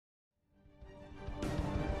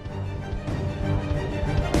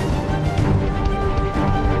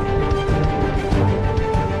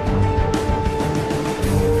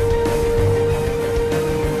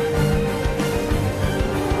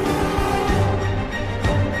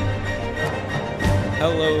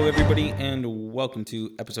Hello, everybody, and welcome to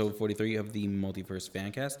episode 43 of the Multiverse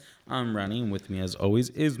Fancast. I'm Ronnie, and with me, as always,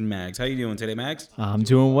 is Mags. How you doing today, Mags? I'm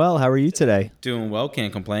doing well. How are you today? Doing well,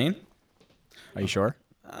 can't complain. Are you sure?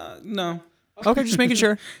 No. Okay, just making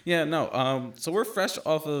sure. Yeah, no. So we're fresh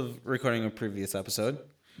off of recording a previous episode.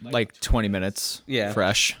 Like 20 minutes. Yeah.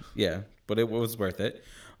 Fresh. Yeah, but it was worth it.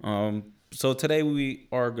 So today we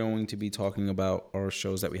are going to be talking about our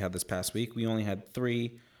shows that we had this past week. We only had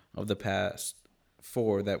 3 of the past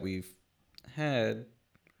 4 that we've had,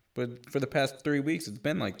 but for the past 3 weeks, it's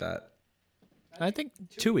been like that. I think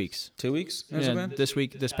 2 weeks. 2 weeks? Has it Yeah, been?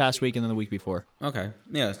 this past week, and then the week before. Okay.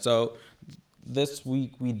 Yeah, so this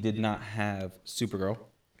week we did not have Supergirl.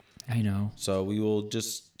 I know. So we will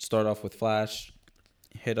just start off with Flash,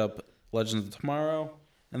 hit up Legends of Tomorrow,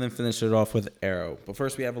 and then finish it off with Arrow. But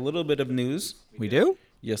first, we have a little bit of news. We do?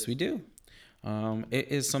 Yes, we do. It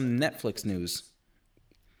is some Netflix news.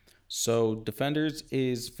 So Defenders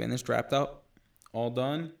is finished, wrapped up, all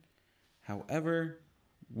done. However,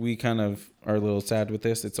 we kind of are a little sad with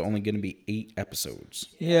this. It's only going to be 8 episodes.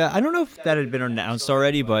 Yeah, I don't know if that had been announced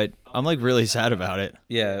already, but I'm like really sad about it.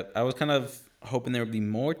 Yeah, I was kind of hoping there would be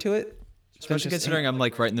more to it. Especially considering I'm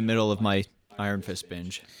like right in the middle of my Iron Fist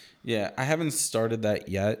binge. Yeah, I haven't started that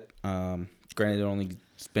yet. Granted, it only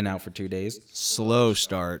been out for 2 days. Slow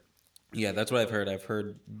start. Yeah, that's what I've heard. I've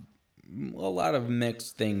heard a lot of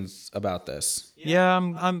mixed things about this. Yeah,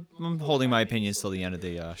 I'm holding my opinions till the end of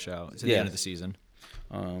the show. To the end of the season.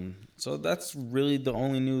 So that's really the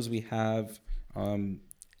only news we have.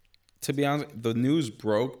 To be honest, the news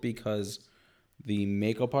broke because the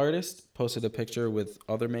makeup artist posted a picture with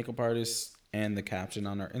other makeup artists, and the caption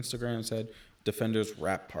on our Instagram said, Defenders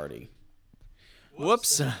Rap Party.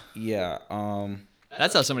 Whoops. Yeah.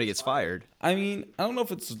 That's how somebody gets fired. I mean, I don't know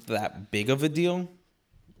if it's that big of a deal.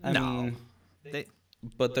 I mean,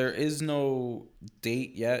 but there is no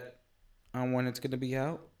date yet on when it's going to be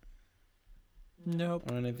out. Nope.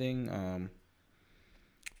 Or anything.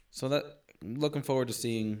 So that looking forward to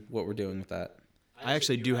seeing what we're doing with that. I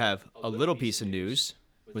actually do have a little piece of news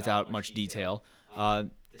without much detail. The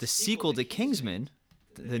sequel to Kingsman,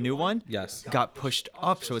 the new one, Yes. got pushed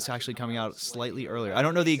up, so it's actually coming out slightly earlier. I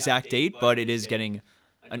don't know the exact date, but it is getting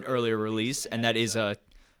an earlier release, and that is a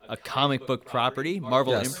comic book property,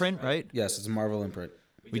 Marvel imprint, right? Yes, it's a Marvel imprint.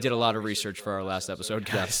 We did a lot of research for our last episode,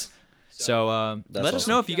 guys. So let us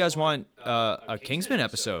awesome. know if you guys want a Kingsman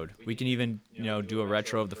episode. We can even do a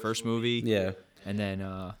retro of the first movie. Yeah. And then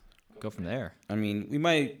go from there. I mean, we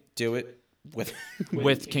might do it with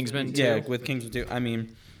With Kingsman 2? Yeah, with Kingsman 2. I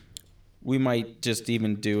mean, we might just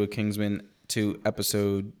even do a Kingsman 2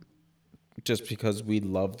 episode just because we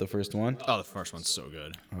love the first one. Oh, the first one's so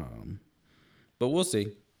good. But we'll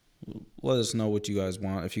see. Let us know what you guys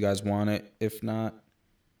want. If you guys want it. If not,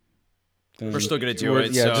 then We're still gonna do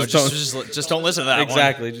it. Yeah, so just don't listen to that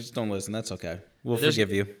exactly. one. Just don't listen. That's okay. We'll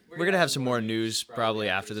forgive you. We're gonna have some more news probably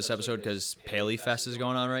after this episode because Paley Fest is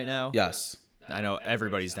going on right now. Yes. I know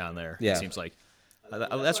everybody's down there. Yeah. It seems like.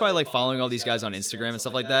 That's why I like following all these guys on Instagram and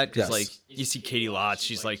stuff like that. Because Yes. like you see Katie Lotz,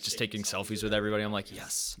 she's like just taking selfies with everybody. I'm like,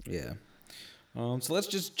 yes. Yeah. So let's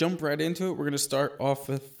just jump right into it. We're gonna start off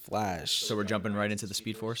with Flash. So we're jumping right into the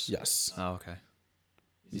Speed Force. Yes. Oh, okay.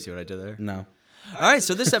 You see what I did there? No. All right,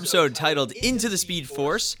 so this episode titled Into the Speed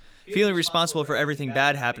Force. Feeling responsible for everything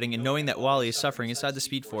bad happening and knowing that Wally is suffering inside the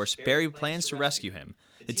Speed Force, Barry plans to rescue him.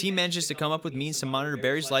 The team manages to come up with means to monitor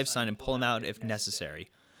Barry's life sign and pull him out if necessary.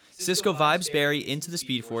 Cisco vibes Barry into the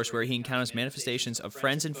Speed Force where he encounters manifestations of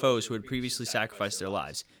friends and foes who had previously sacrificed their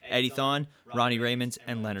lives. Eddie Thawne, Ronnie Raymond,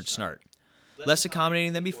 and Leonard Snart. Less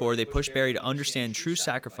accommodating than before, they push Barry to understand true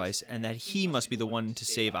sacrifice and that he must be the one to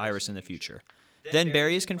save Iris in the future. Then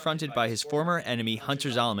Barry is confronted by his former enemy, Hunter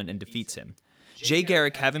Zolomon, and defeats him. Jay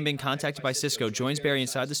Garrick, having been contacted by Cisco, joins Barry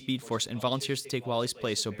inside the Speed Force and volunteers to take Wally's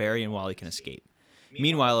place so Barry and Wally can escape.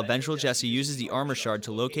 Meanwhile, a vengeful Jessie uses the armor shard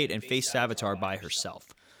to locate and face Savitar by herself.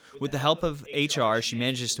 With the help of HR, she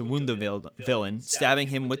manages to wound the villain, stabbing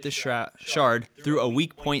him with the shard through a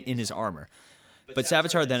weak point in his armor. But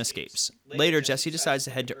Savitar then escapes. Later, Jessie decides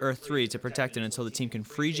to head to Earth 3 to protect it until the team can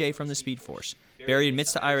free Jay from the Speed Force. Barry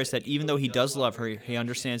admits to Iris that even though he does love her, he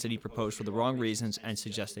understands that he proposed for the wrong reasons and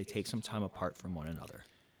suggests they take some time apart from one another.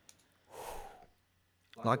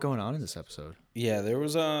 A lot going on in this episode. Yeah, there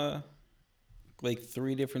was like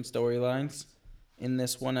 3 different storylines in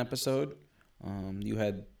this one episode. You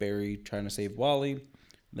had Barry trying to save Wally,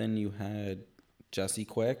 then you had Jessie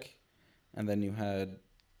Quick, and then you had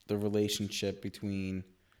the relationship between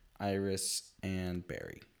Iris and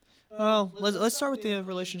Barry. Well, let's start with the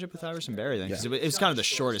relationship with Iris and Barry then, because it was kind of the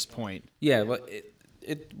shortest point. Yeah, but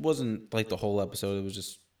it wasn't like the whole episode. It was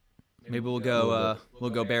just Maybe we'll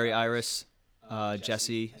go Barry, Iris,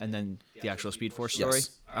 Jesse, and then the actual Speed Force story.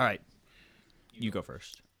 Yes. All right, you go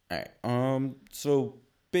first. All right. So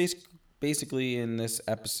basically, in this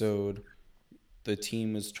episode, the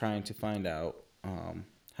team was trying to find out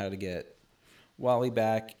how to get Wally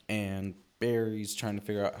back, and Barry's trying to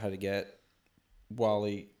figure out how to get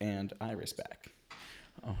Wally and Iris back.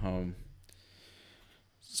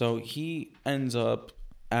 So he ends up,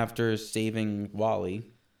 after saving Wally,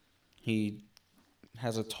 he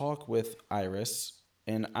has a talk with Iris,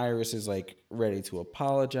 and Iris is like ready to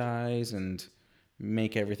apologize and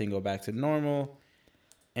make everything go back to normal.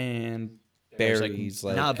 And Barry's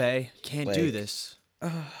like, nah, bae, can't do this.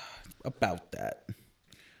 About that.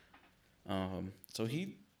 So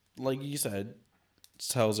he, like you said,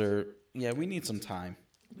 tells her, yeah, we need some time.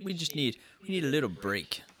 We need a little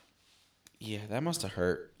break. Yeah, that must have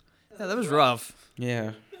hurt. Yeah, that was rough.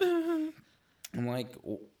 Yeah. I'm like,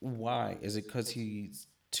 why? Is it because he's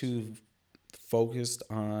too focused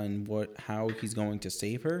on how he's going to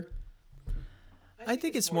save her? I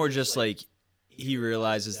think it's more just like he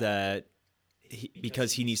realizes that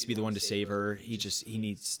because he needs to be the one to save her, he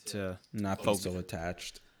needs to Not be so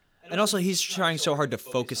attached. And also, he's trying so hard to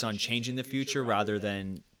focus on changing the future rather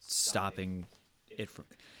than stopping it from.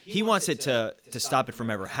 He wants it to stop it from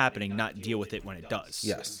ever happening, not deal with it when it does.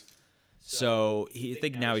 Yes. So I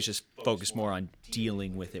think now he's just focused more on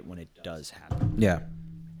dealing with it when it does happen. Yeah.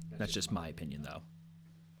 That's just my opinion, though.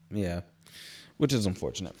 Yeah. Which is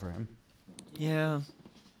unfortunate for him. Yeah.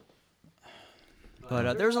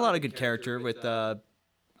 But there's a lot of good character with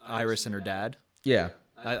Iris and her dad. Yeah.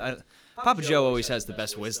 Papa Joe always has the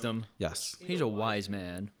best wisdom. Yes. He's a wise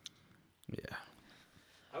man. Yeah.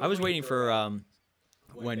 I was waiting for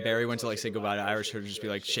when Barry went to like say goodbye to Iris, her to just be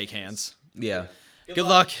like shake hands. Yeah. Good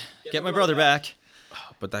luck. Get my brother back.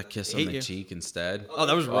 But that kiss on Hate the you. cheek instead. Oh,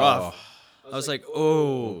 that was rough. I was like,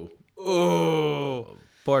 oh.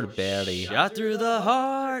 Poor Barry. Shot through the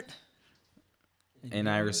heart. And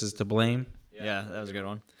Iris is to blame. Yeah, that was a good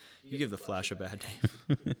one. You give the Flash a bad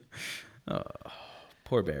name.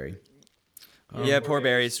 Poor Barry. Yeah, poor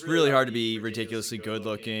Barry. It's really hard to be ridiculously good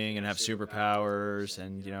looking and have superpowers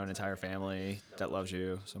and, an entire family that loves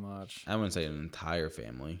you so much. I wouldn't say an entire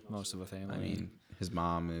family. Most of a family. I mean, his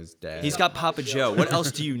mom, his dad. He's got Papa Joe. What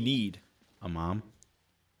else do you need? A mom?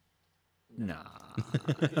 Nah,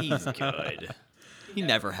 he's good. He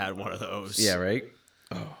never had one of those. Yeah, right?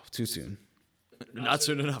 Oh, too soon. Not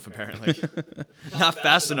soon enough, apparently. Not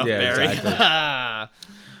fast enough, Yeah, Barry.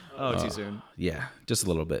 Exactly. Too soon. Yeah, just a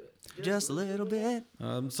little bit. Just a little bit.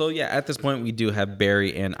 So, yeah, at this point, we do have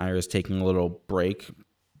Barry and Iris taking a little break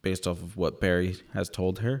based off of what Barry has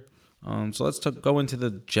told her. So let's go into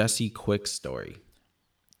the Jesse Quick story.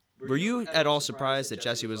 Were you at all surprised that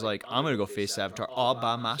Jesse was like, I'm going to go face Avatar all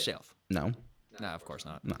by myself? No. Nah, of course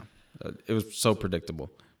not. No. It was so predictable.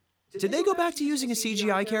 Did they go back to using a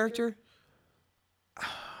CGI character?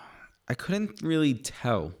 I couldn't really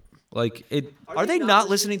tell. Like, it... Are they not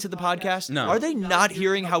listening to the podcast? No. Are they not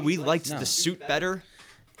hearing how we liked the suit better?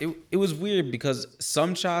 It was weird because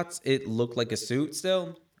some shots, it looked like a suit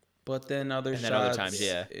still, but then other times,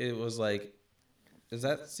 yeah. It was like, is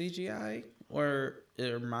that CGI? Or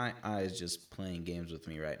are my eyes just playing games with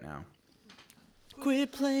me right now?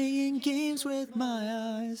 Quit playing games with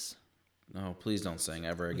my eyes. No, please don't sing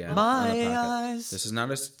ever again. My on the podcast. eyes. This is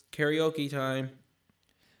not a karaoke time.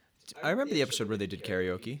 I remember the episode where they did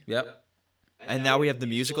karaoke. Yep. And now we have the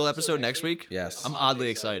musical episode next week. Yes. I'm oddly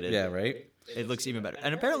excited. Yeah, right? It looks even better.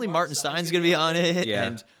 And apparently Martin Stein's going to be on it.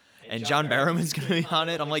 Yeah. And John Barrowman's going to be on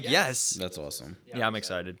it. I'm like, yes. That's awesome. Yeah, I'm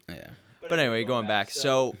excited. Yeah. But anyway, going back.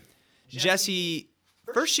 So Jesse,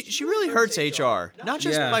 first she really hurts HR. Not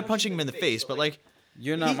just by punching him in the face, but like...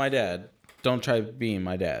 You're not my dad. Don't try being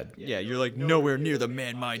my dad. Yeah, you're like nowhere near the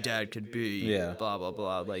man my dad could be. Yeah. Blah, blah,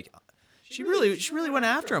 blah. Like, she really went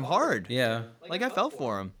after him hard. Yeah. Like, I felt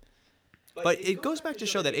for him. But it goes back to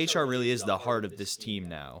show that HR really is the heart of this team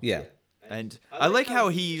now. Yeah. And I like how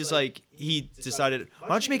he's like, he decided, why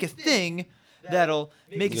don't you make a thing that'll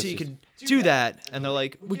make it so you can do that? And they're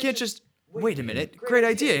like, we can't just, wait a minute, great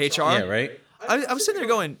idea, HR. Yeah, right? I was sitting there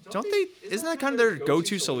going, isn't that kind of their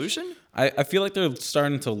go-to solution? I feel like they're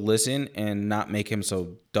starting to listen and not make him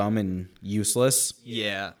so dumb and useless.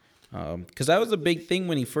 Yeah. Because that was a big thing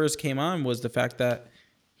when he first came on, was the fact that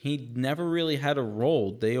he never really had a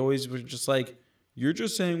role. They always were just like, you're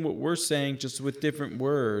just saying what we're saying, just with different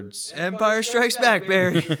words. Empire Strikes Back,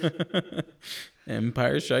 Barry.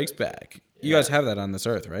 Empire Strikes Back. You guys have that on this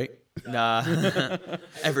earth, right? Nah.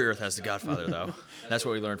 Every Earth has the Godfather, though. That's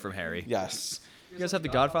what we learned from Harry. Yes. You guys have the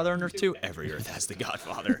Godfather on Earth, too? Every Earth has the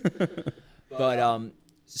Godfather. But,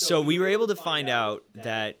 So we were able to find out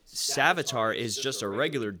that Savitar is just a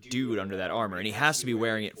regular dude under that armor, and he has to be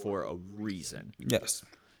wearing it for a reason. Yes.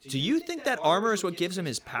 Do you think that armor is what gives him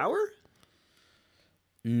his power?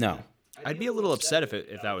 No. I'd be a little upset if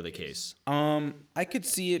that were the case. I could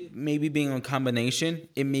see it maybe being a combination.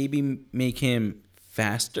 It maybe make him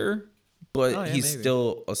faster, but he's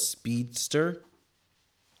still a speedster,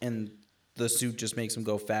 and the suit just makes him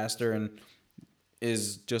go faster and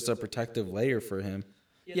is just a protective layer for him.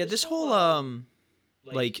 Yeah, this whole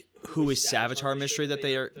like who is Savitar mystery that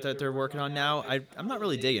they're working on now, I'm not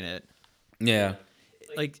really digging it. Yeah.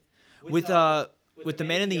 Like with the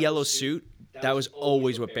man in the yellow suit, that was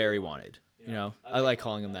always what Barry wanted. You know, I like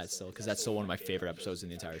calling him that still because that's still one of my favorite episodes in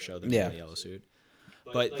the entire show. The man in the yellow suit.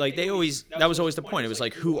 But like that was always the point. It was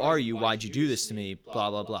like, who are you? Why'd you do this to me? Blah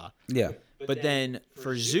blah blah. Yeah. But then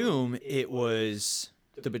for Zoom, it was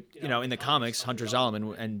in the comics, Hunter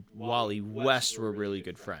Zolomon and Wally West were really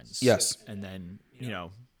good friends. Yes. And then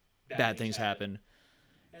bad things happen,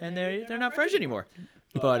 and they're not friends anymore.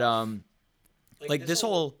 But like this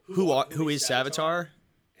whole who is Savitar?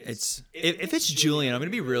 If it's Julian, I'm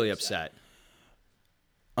gonna be really upset.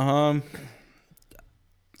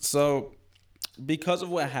 So because of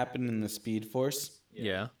what happened in the Spped Force,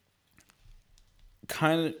 Yeah.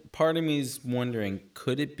 kind of part of me is wondering,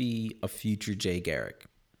 could it be a future Jay Garrick?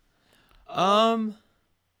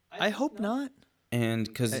 I hope not. And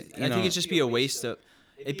because I think it'd just be a waste of.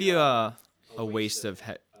 It'd be a waste of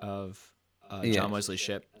John Wesley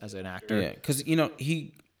Shipp as an actor. Yeah, because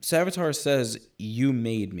Savitar says, "You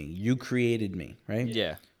made me, you created me," right?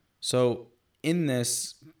 Yeah. So in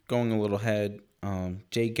this, going a little ahead,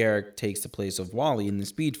 Jay Garrick takes the place of Wally in the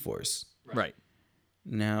Spped Force. Right.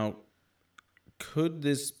 Now, could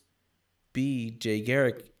this be Jay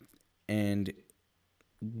Garrick, and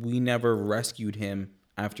we never rescued him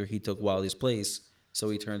after he took Wally's place, so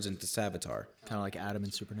he turns into Savitar? Kind of like Adam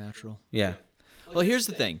in Supernatural. Yeah. Well, here's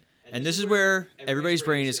the thing, and this is where everybody's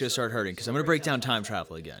brain is going to start hurting, because I'm going to break down time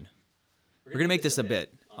travel again. We're going to make this a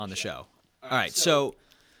bit on the show. All right, so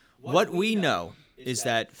what we know is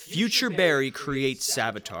that future Barry creates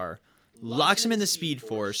Savitar, locks him in the Spped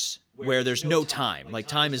Force, where there's no time. Like,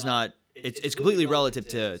 time is not... It's completely relative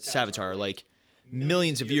to Savitar. Like,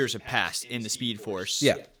 millions of years have passed in the Spped Force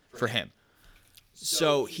for him.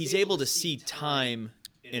 So he's able to see time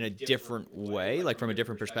in a different way, like from a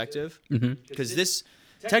different perspective. Because this,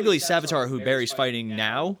 technically, Savitar, who Barry's fighting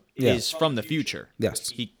now, is from the future. Yes.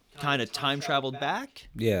 He kind of time traveled back.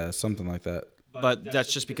 Yeah, something like that. But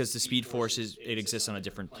that's just because the Spped Force it exists on a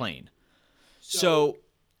different plane. So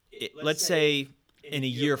let's say in a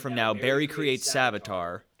year from now, Barry creates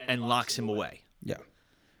Savitar and locks him away. Yeah.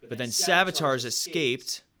 But then Savitar's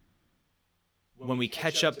escaped. When we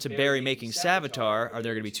catch up to Barry making Savitar, are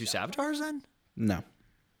there going to be two Savitars then? No.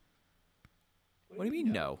 What do you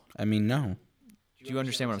mean no? I mean, no. Do you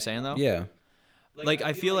understand what I'm saying though? Yeah. Like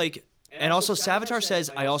I feel like, and also Savitar says,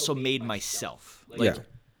 I also made myself. Like, yeah.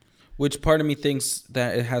 Which part of me thinks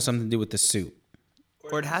that it has something to do with the suit.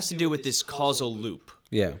 Or it has to do with this causal loop.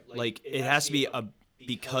 Yeah. Like it has to be it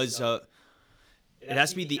has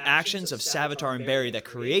to be the actions of Savitar and Barry that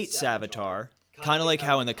create Savitar, kind of like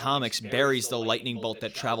how in the comics Barry's the lightning bolt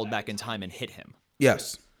that traveled back in time and hit him.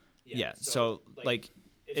 Yes. Yeah. So like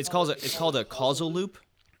it's called a causal loop.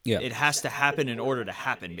 Yeah. It has to happen in order to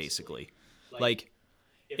happen, basically. Like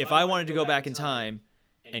if I wanted to go back in time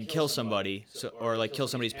and kill somebody, or like kill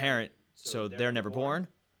somebody's parent so they're never born,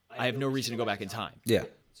 I have no reason to go back in time. Yeah.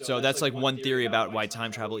 So that's like one theory about why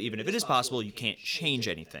time travel, even if it is possible, you can't change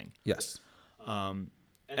anything. Yes. And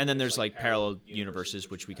then there's like parallel universes,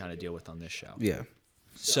 which we kind of deal with on this show. Yeah.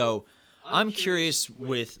 So I'm curious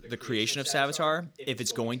with the creation of Savitar, if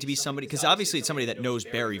it's going to be somebody, because obviously it's somebody that knows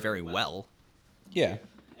Barry very well. Yeah.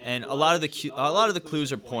 And a lot of the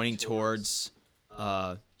clues are pointing towards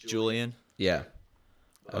Julian. Yeah.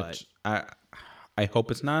 But I hope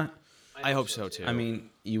it's not. I hope so too. I mean,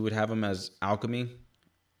 you would have him as alchemy,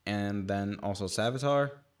 and then also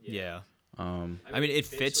Savitar. Yeah. I mean, it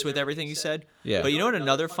fits with everything you said. Yeah. But you know what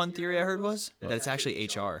another fun theory I heard was? That it's actually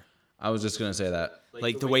HR. I was just gonna say that.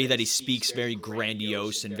 Like the way that he speaks, very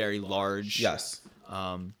grandiose and very large. Yes.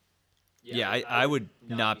 Yeah, I would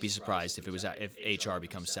not be surprised if HR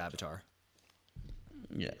becomes Savitar.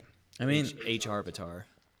 Yeah. I mean, HR Avatar.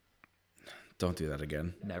 Don't do that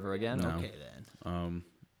again. Never again. No. Okay then.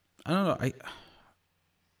 I don't know.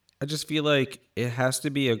 I just feel like it has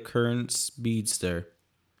to be a current speedster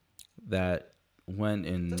that went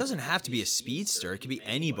in. It doesn't have to be a speedster. It could be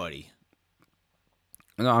anybody.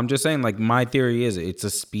 No, I'm just saying, like, my theory is it's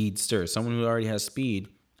a speedster, someone who already has speed,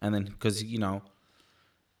 and then because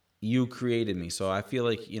you created me. So I feel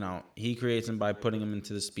like, he creates him by putting him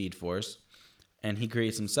into the Speed Force. And he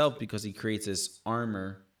creates himself because he creates this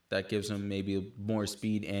armor that gives him maybe more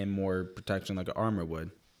speed and more protection like an armor would.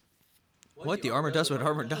 What? The armor does what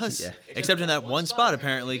armor does? Yeah. Except in that one spot,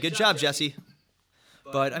 apparently. Good job, Jesse.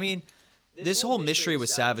 But, I mean, this whole mystery with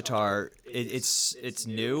Savitar, it's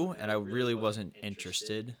new, and I really wasn't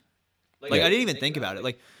interested. Like, I didn't even think about it.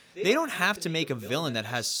 Like, they don't have to make a villain that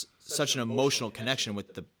has such an emotional connection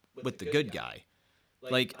with the good guy.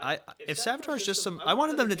 Like, if Savitar's just I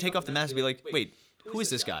wanted them to take off the mask and be like, wait, who is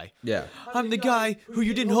this guy? Yeah. I'm the guy who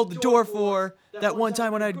you didn't hold the door for that one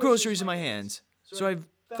time when I had groceries in my hands. So I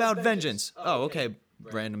vowed vengeance. Oh, okay,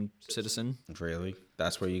 random citizen. Really?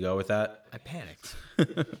 That's where you go with that? I panicked.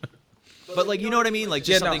 But, like, you know what I mean? Like,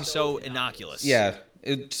 just something so innocuous. Yeah.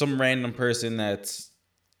 It's some random person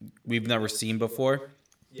we've never seen before.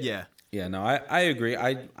 Yeah. Yeah, no, I agree.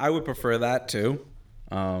 I would prefer that too.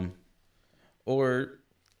 Or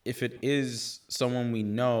if it is someone we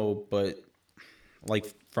know, but like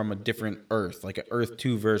from a different Earth, like an Earth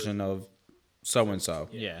 2 version of so-and-so.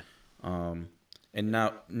 Yeah. And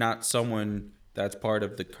not someone that's part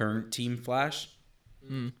of the current Team Flash.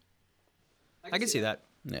 I can see that.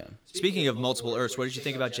 Yeah. Speaking of multiple Earths, what did you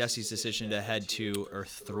think about Jesse's decision to head to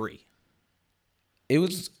Earth 3? It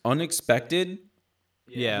was unexpected.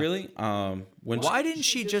 Yeah. Really? Why didn't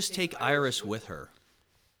she just take Iris with her?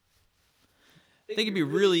 I think it'd be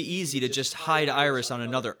really easy to just hide Iris on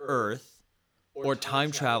another Earth or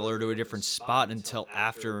time travel her to a different spot until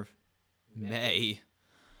after May.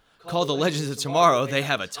 Call the Legends of Tomorrow, they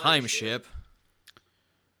have a time ship.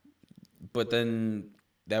 But then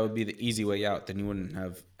that would be the easy way out. Then you wouldn't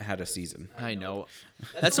have had a season. I know.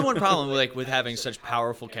 That's the one problem with having such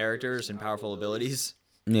powerful characters and powerful abilities.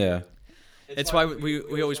 Yeah. It's why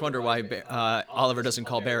we always wonder why Oliver doesn't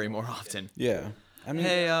call Barry more often. Yeah. I mean,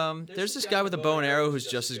 Hey, there's this guy with a bow and arrow who's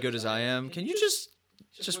just as good as I am. Can you just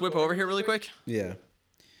whip over here really quick? yeah.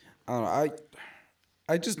 I don't know.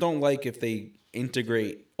 I just don't like if they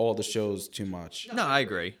integrate all the shows too much. No, I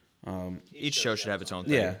agree. Each show should have its own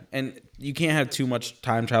thing. Yeah, and you can't have too much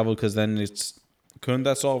time travel because then couldn't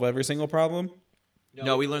that solve every single problem?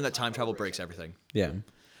 No, we learned that time travel breaks everything. Yeah.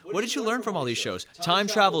 What did you learn from all these shows? Time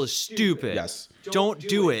travel is stupid. Yes. Don't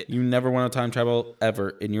do it. You never want to time travel ever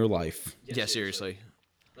in your life. Yeah, seriously.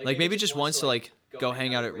 Like, maybe just once to, like, go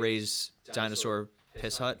hang out at Ray's dinosaur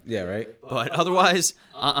piss hut. Yeah, right? But otherwise,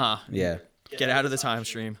 Yeah. Get out of the time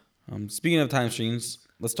stream. Speaking of time streams,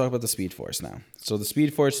 let's talk about the Speed Force now. So the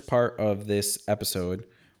Speed Force part of this episode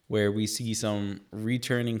where we see some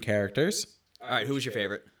returning characters. All right, who was your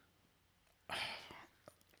favorite?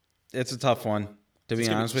 It's a tough one, to be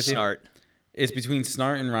honest with you. Snart. It's between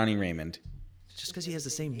Snart and Ronnie Raymond. Just because he has the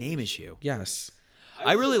same name as you. Yes.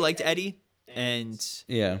 I really liked Eddie, and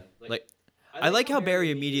Yeah. like, I like how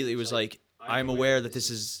Barry immediately was like, I'm aware that this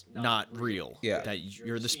is not real. Yeah. That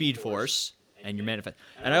you're the Speed Force and you're manifest.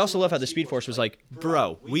 And I also love how the Speed Force was like,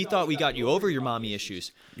 bro, we thought we got you over your mommy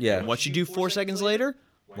issues. Yeah. And what you do 4 seconds later?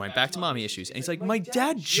 Went back to mommy issues. And he's like, my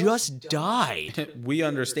dad just died. We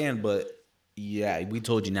understand, but yeah, we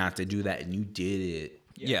told you not to do that and you did it.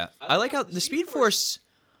 Yeah. I like how the Speed Force,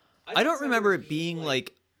 I don't remember it being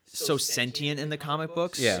like so sentient in the comic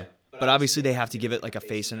books. Yeah. But obviously they have to give it like a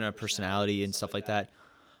face and a personality and stuff like that.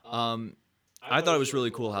 I thought it was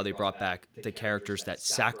really cool how they brought back the characters that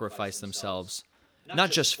sacrifice themselves,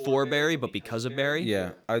 not just for Barry, but because of Barry.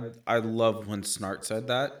 Yeah. I love when Snart said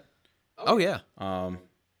that. Oh, yeah.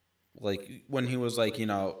 Like when he was like,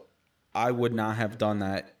 I would not have done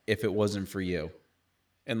that if it wasn't for you.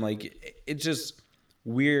 And like, it's just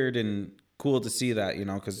weird and cool to see that,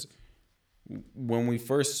 because when we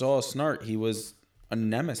first saw Snart, he was a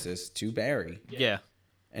nemesis to Barry. Yeah.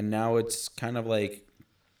 And now it's kind of like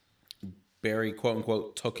Barry, quote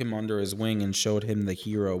unquote, took him under his wing and showed him the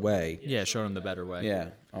hero way. Yeah, showed him the better way. Yeah.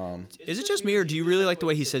 Is it just me, or do you really like the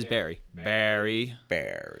way he says Barry? Barry.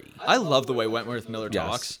 Barry. I love the way Wentworth Miller Yes.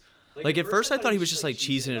 talks. Like, at first I thought he was just, like,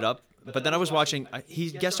 cheesing it up. But then I was watching, he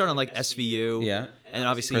guest starred on, like, SVU. Yeah. And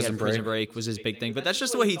obviously Prison he had Prison Break. Break was his big thing. But that's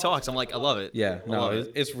just the way he talks. I'm like, I love it. Yeah. I No, love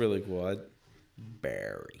it. it's really cool.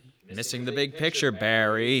 Barry. Missing the big picture,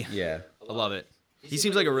 Barry. Yeah. I love it. He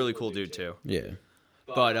seems like a really cool dude, too. Yeah.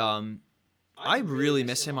 But I really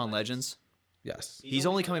miss him on Legends. Yes. He's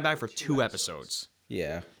only coming back for 2 episodes.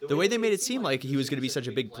 Yeah. The way they made it seem like he was going to be such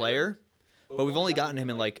a big player, but we've only gotten him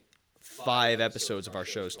in like 5 episodes of our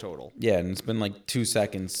shows total. Yeah, and it's been like 2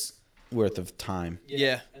 seconds worth of time.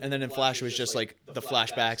 Yeah, and then in Flash it was just like the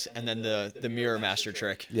flashbacks and then the Mirror Master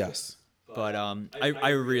trick. Yes. But I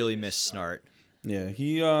really miss Snart. Yeah,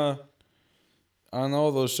 he on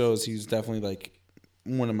all those shows he's definitely like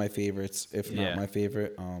one of my favorites, if not my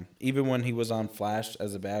favorite. Even when he was on Flash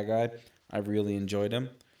as a bad guy, I really enjoyed him.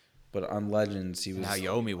 But on Legends, he was... Now you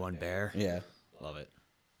owe me one, Bear. Yeah. Love it.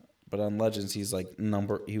 But on Legends, he was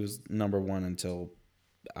number one until,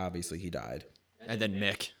 obviously, he died. And then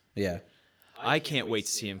Mick. Yeah. I can't wait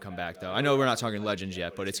to see him come back, though. I know we're not talking Legends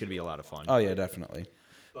yet, but it's going to be a lot of fun. Oh, yeah, definitely.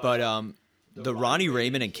 But the Ronnie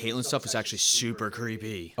Raymond and Caitlyn stuff was actually super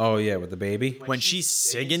creepy. Oh, yeah, with the baby? When she's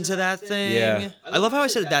singing to that thing. Yeah. I love how I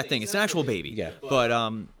said that thing. It's an actual baby. Yeah. But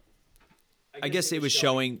I guess it was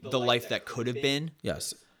showing the life that could have been.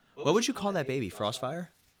 Yes. What would you call that baby? Frostfire?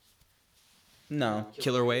 No.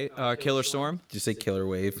 Killer Storm? Did you say Killer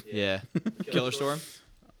Wave? Yeah. Killer Storm?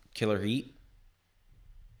 Killer Heat?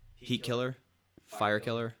 Heat Killer? Fire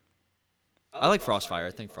Killer? I like Frostfire.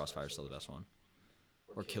 I think Frostfire's still the best one.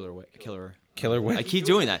 Or Killer Wave? I keep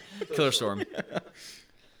doing that. Killer Storm.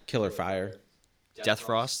 Killer Fire. Death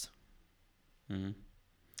Frost? Death?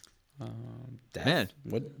 Man.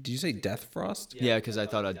 What, did you say Death Frost? Yeah, because I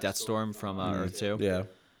thought of Death Storm from Earth 2. Yeah.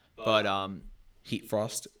 But, Heat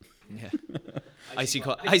Frost? yeah. Icy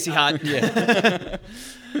Hot. Yeah.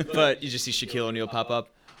 But you just see Shaquille O'Neal pop up.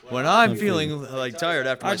 When I'm feeling like tired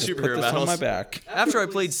after my I just put superhero this battles. on my back. After I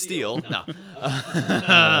played Steel. No.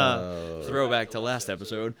 Throwback to last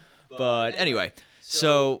episode. But anyway,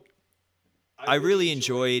 so I really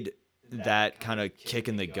enjoyed that kind of kick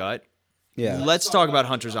in the gut. Yeah. Let's talk about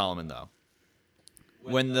Hunter Zolomon, though.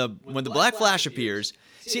 When the Black Flash appears,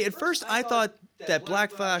 see, at first I thought that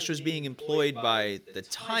Black Flash was being employed by the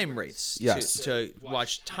time wraiths to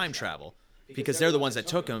watch time travel, because they're the ones that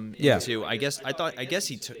took him into. I guess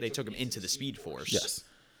they took him into the Speed Force. Yes.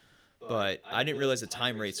 But I didn't realize the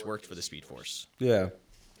time wraiths worked for the Speed Force, Yeah.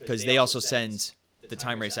 because they also send the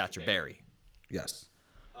time wraiths after Barry. Yes.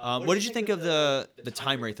 What did you think of the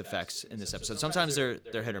time wraith effects in this episode? Sometimes they're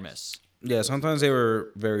hit or miss. Yeah, sometimes they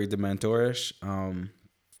were very Dementor-ish.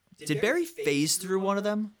 Did Barry phase through one of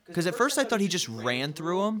them? Because at first I thought he just ran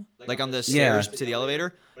through them, like on the stairs to the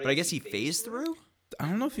elevator. But I guess he phased through? I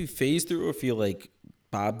don't know if he phased through or if he, like,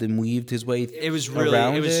 bobbed and weaved his way It was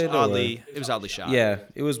oddly shot. Yeah,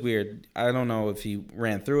 it was weird. I don't know if he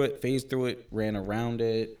ran through it, phased through it, ran around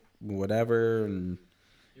it, whatever. And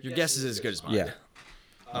Your guess is as good as mine.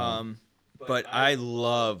 yeah. But I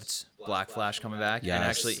loved Black Flash coming back. Yes. And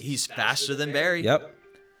actually, he's faster than Barry. Yep.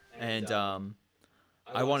 And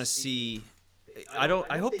I want to see.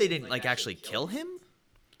 I hope they didn't like actually kill him.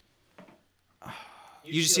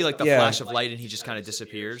 You just see like the flash of light, and he just kind of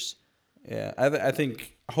disappears. Yeah, I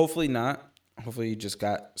think hopefully not. Hopefully he just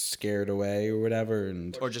got scared away or whatever,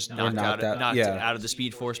 or just knocked out of the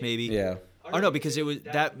Speed Force, maybe. Yeah. Oh no, because it was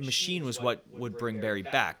that machine was what would bring Barry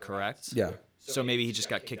back, correct? Yeah. So maybe he just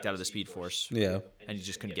got kicked out of the Speed Force. Yeah. And he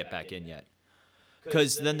just couldn't get back in yet.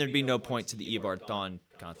 Because then there'd be no point to the Eobard Thawne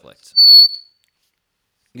conflict.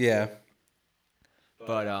 Yeah.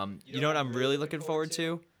 But you know what I'm really looking forward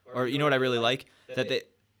to, or you know what I really like, that the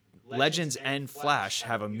Legends and Flash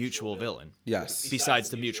have a mutual villain. Yes.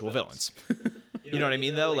 Besides the mutual villains. You know what I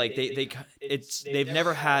mean, though? Like they've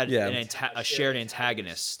never had a shared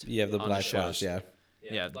antagonist. You have the Black Flash, yeah.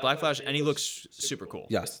 Yeah, the Black Flash, and he looks super cool.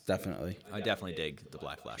 Yes, definitely. I definitely dig the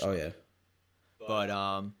Black Flash. Oh, yeah. But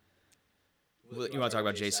you want to talk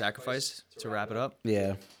about Jay's sacrifice to wrap it up?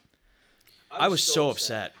 Yeah. I was so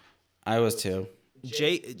upset. I was too.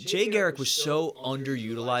 Jay Garrick was so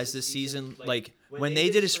underutilized this season. Like, when they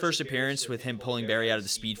did his first appearance with him pulling Barry out of the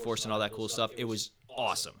Speed Force and all that cool stuff, it was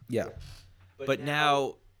awesome. Yeah. But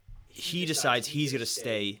now he decides he's going to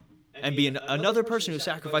stay and be another person who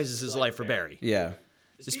sacrifices his life for Barry. Yeah.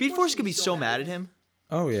 The Speed Force could be so mad at him.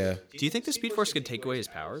 Oh, yeah. Do you think the Speed Force could take away his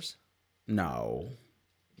powers? No.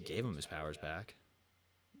 He gave him his powers back.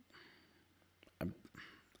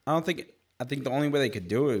 I think the only way they could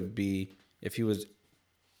do it would be if he was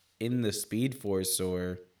in the Speed Force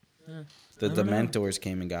or the Dementors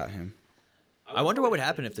came and got him. I wonder what would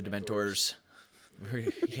happen if the Dementors...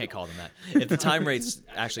 You can't call them that. If the time wraiths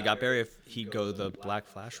actually got Barry, if he'd go the Black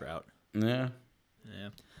Flash route. Yeah. Yeah.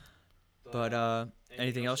 But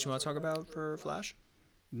anything else you want to talk about for Flash?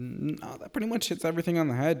 No, that pretty much hits everything on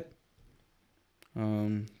the head.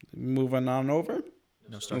 Moving on over.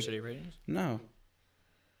 No Star City ratings? No.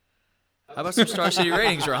 How about some Star City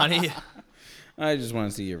ratings, Ronnie? I just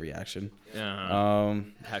want to see your reaction.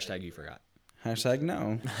 Hashtag you forgot. Hashtag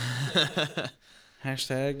no.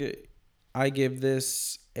 Hashtag I give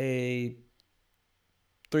this a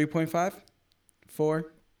 3.5, 4-ish.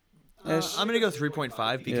 I'm going to go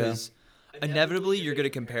 3.5 because inevitably you're going to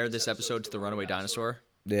compare this episode to the Runaway Dinosaur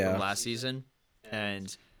from last season.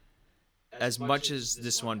 And as much as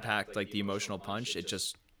this one packed like the emotional punch, it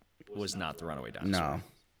just was not the runaway dinosaur.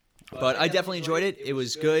 No. But I definitely enjoyed it. It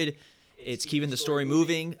was good. It's keeping the story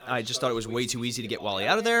moving. I just thought it was way too easy to get Wally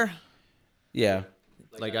out of there. Yeah.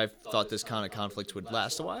 Like, I thought this kind of conflict would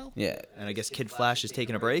last a while. Yeah. And I guess Kid Flash is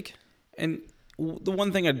taking a break. And the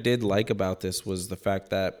one thing I did like about this was the fact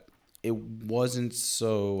that it wasn't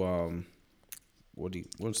so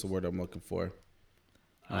what's the word I'm looking for?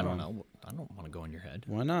 I don't know. I don't want to go in your head.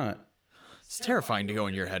 Why not? It's terrifying to go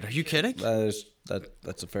in your head. Are you kidding?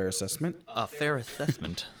 That's a fair assessment. A fair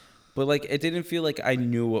assessment. But like, it didn't feel like I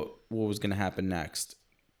knew what was gonna happen next.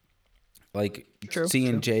 Like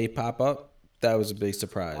seeing Jay pop up, that was a big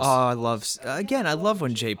surprise. Oh, I love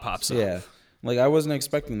when Jay pops up. Yeah, like I wasn't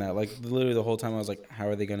expecting that. Like literally the whole time I was like, how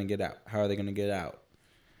are they gonna get out? How are they gonna get out?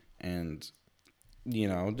 And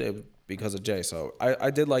because of Jay. So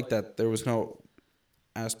I did like that there was no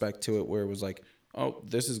aspect to it where it was like, oh,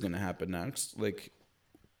 this is gonna happen next. Like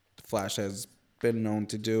Flash has been known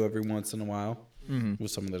to do every once in a while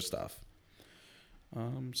with some of their stuff.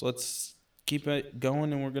 So let's keep it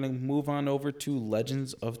going, and we're gonna move on over to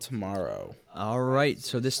Legends of Tomorrow. All right,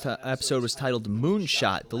 so this episode was titled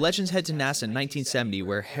Moonshot. The Legends head to NASA in 1970,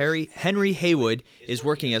 where Henry Haywood is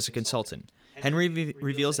working as a consultant. Henry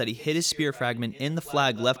reveals that he hid his spear fragment in the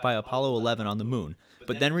flag left by Apollo 11 on the moon,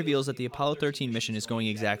 but then reveals that the Apollo 13 mission is going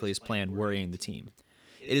exactly as planned, worrying the team.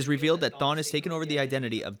 It is revealed that Thawne has taken over the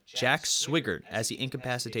identity of Jack Swigert as he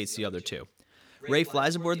incapacitates the other two. Ray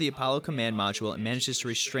flies aboard the Apollo command module and manages to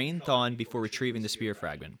restrain Thawne before retrieving the spear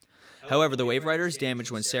fragment. However, the Wave Rider is damaged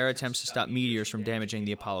when Sarah attempts to stop meteors from damaging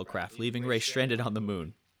the Apollo craft, leaving Ray stranded on the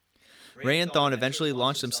moon. Ray and Thawne eventually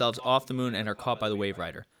launch themselves off the moon and are caught by the Wave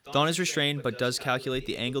Rider. Thawne is restrained, but does calculate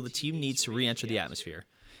the angle the team needs to re-enter the atmosphere.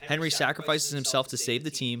 Henry sacrifices himself to save the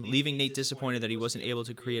team, leaving Nate disappointed that he wasn't able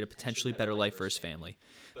to create a potentially better life for his family,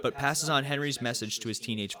 but passes on Henry's message to his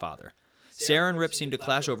teenage father. Sarah and Rip seem to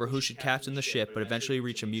clash over who should captain the ship, but eventually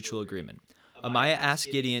reach a mutual agreement. Amaya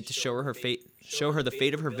asks Gideon to show her the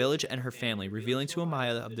fate of her village and her family, revealing to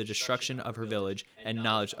Amaya of the destruction of her village and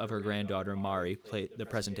knowledge of her granddaughter Mari, the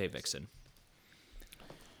present-day Vixen.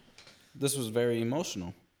 This was a very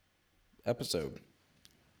emotional episode.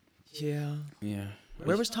 Yeah. Yeah.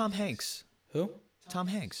 Where was Tom Hanks? Who? Tom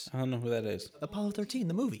Hanks. I don't know who that is. Apollo 13,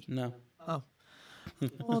 the movie. No. Oh.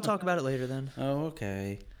 We'll talk about it later then. Oh,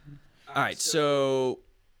 okay. All right, so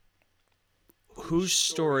whose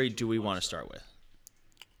story do we want to start with?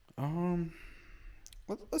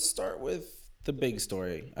 Let's start with the big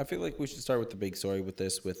story. I feel like we should start with the big story with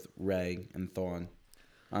Ray and Thawne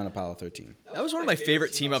on Apollo 13. That was one of my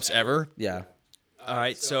favorite team-ups ever. Yeah. All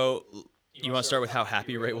right, so you want to start with how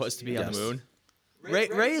happy Ray was to be on the moon?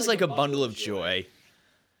 Ray is like a bundle of joy.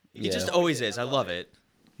 He just always is. I love it.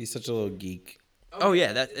 He's such a little geek. Oh,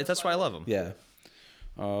 yeah, that's why I love him. Yeah.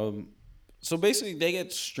 So basically, they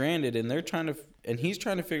get stranded, and he's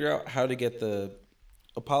trying to figure out how to get the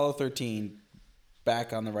Apollo 13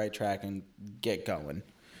 back on the right track and get going.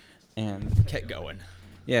 And Get going.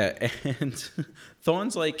 yeah, and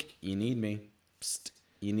Thorne's like, "You need me. Psst.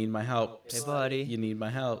 You need my help. Hey, Psst. buddy. You need my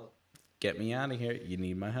help. Get me out of here. You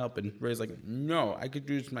need my help." And Ray's like, "No, I could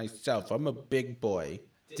do this myself. I'm a big boy."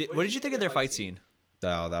 What did you think of their fight scene?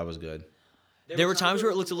 Oh, that was good. There were times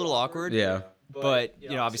where it looked a little awkward. Yeah. But,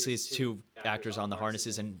 obviously it's two actors on the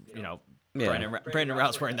harnesses and, Brandon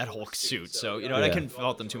Routh's wearing that Hulk suit. So, I couldn't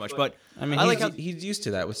fault them too much. But I mean, he's used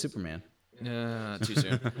to that with Superman. Too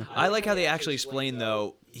soon. I like how they actually explain,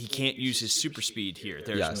 though, he can't use his super speed here.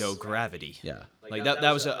 There's no gravity. Yeah. Like,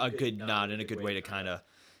 that was a good nod and a good way to kind of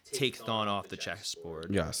take Thawne off the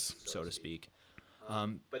chessboard. Yes. So to speak.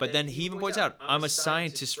 But then he even points out, I'm a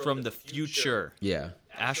scientist from the future. Yeah.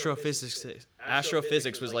 Astrophysics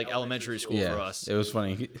was like elementary school for us. It was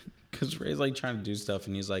funny because Ray's like trying to do stuff,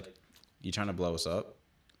 and he's like, "You trying to blow us up?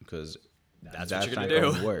 Because that's what you're not gonna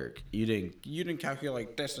do. Gonna work. You didn't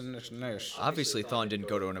calculate this and this and this." Obviously, Thawne didn't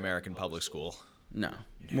go to an American public school. No.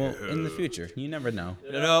 Well, in the future, you never know.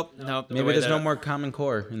 Nope. Maybe there's no more Common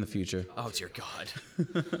Core in the future. Oh dear God.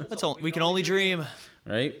 We can only dream.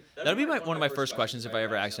 Right? That'll be one of my first questions if I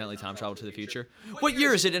ever accidentally time travel to the future. What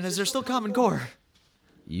year is it, and is there still Common Core?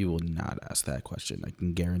 You will not ask that question. I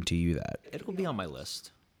can guarantee you that. It'll be on my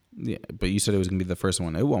list. Yeah, but you said it was going to be the first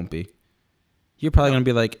one. It won't be. You're probably going to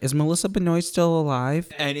be like, is Melissa Benoist still alive?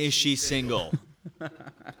 And is she single?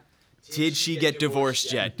 Did she get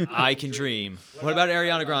divorced yet? I can dream. What about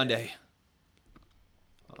Ariana Grande?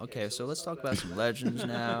 Okay, so let's talk about some legends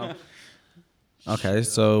now. Okay,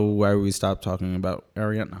 so why we stop talking about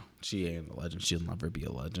Ariana? She ain't a legend. She'll never be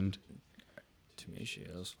a legend. To me, she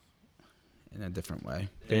is. In a different way.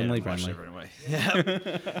 Family friendly. Different way.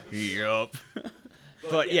 Yeah. Yup.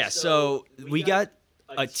 But yeah, so we got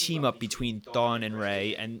a team up between Thawne and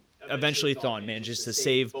Ray, and eventually Thawne manages to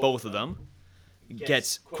save both of them,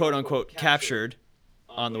 gets quote unquote captured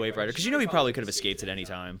on the Wave Rider, because he probably could have escaped at any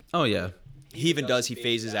time. Oh yeah. He even does. He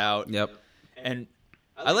phases out. Yep. And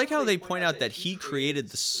I like how they point out that he created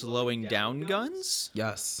the slowing down guns.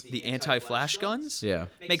 Yes. The anti-flash guns. Yeah.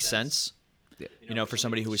 Makes sense. For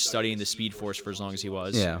somebody who was studying the Spped Force for as long as he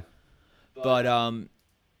was. Yeah. But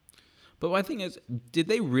my thing is, did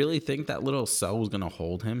they really think that little cell was gonna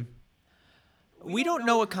hold him? we don't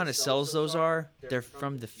know what kind of cells those are. They're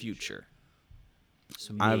from the future.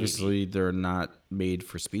 So maybe. Obviously, they're not made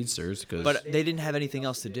for speedsters But they didn't have anything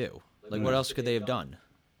else to do. Like, what else could they have done?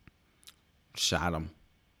 Shot him.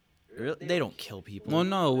 Really? They don't kill people. Well,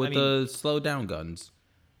 no, with the slow down guns.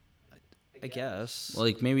 I guess.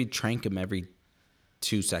 Like, maybe trank him every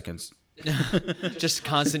 2 seconds. Just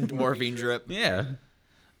constant morphine drip. Yeah.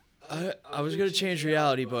 I was going to change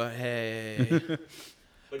reality, but hey.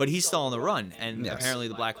 But he's still on the run, and apparently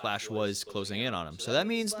the Black Flash was closing in on him. So that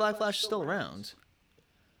means Black Flash is still around.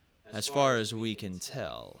 As far as we can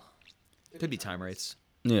tell. Could be time wraiths.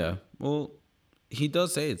 Yeah. Well, he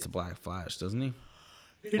does say it's the Black Flash, doesn't he?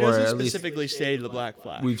 He doesn't specifically say the Black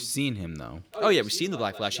Flash. We've seen him, though. Oh, yeah, we've seen the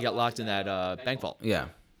Black Flash. He got locked in that bank vault. Yeah.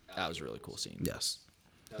 That was a really cool scene. Yes.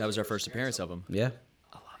 That was our first appearance of him. Yeah.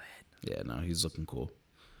 I love it. Yeah, no, he's looking cool.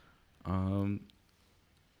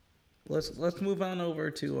 Let's move on over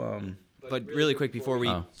to But really quick before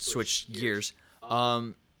we switch gears,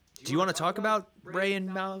 do you want to talk about Ray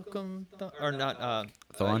and Malcolm or not?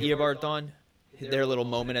 Thawne? Eobard Thawne, their little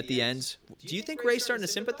moment at the end. Do you think Ray's starting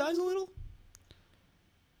to sympathize a little?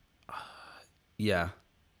 Yeah.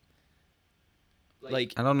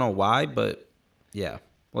 Like, I don't know why, but yeah.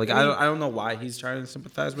 Like, I don't know why he's trying to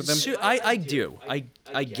sympathize with them. I do.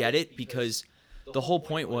 I get it, because the whole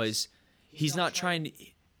point was he's not trying to.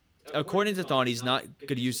 According to Thawne, he's not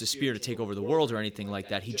going to use the spear to take over the world or anything like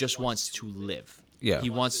that. He just wants to live. Yeah. He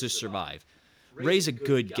wants to survive. Ray's a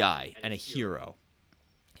good guy and a hero.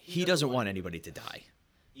 He doesn't want anybody to die,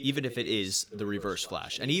 even if it is the Reverse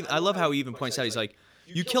Flash. And I love how he even points out, he's like,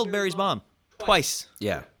 you killed Barry's mom twice.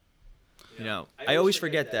 Yeah. I always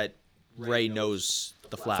forget that Ray knows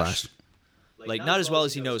the Flash. Like, not as well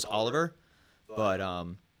as he knows Oliver, but,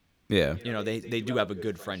 yeah. They do have a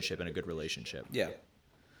good friendship and a good relationship. Yeah.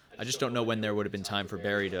 I just don't know when there would have been time for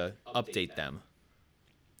Barry to update them.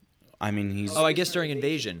 I mean, he's... Oh, I guess during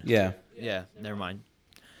Invasion. Yeah. Yeah, never mind.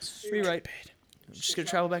 Rewrite. I'm just going to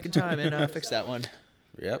travel back in time and fix that one.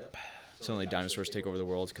 Yep. Suddenly dinosaurs take over the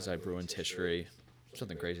world because I've ruined history.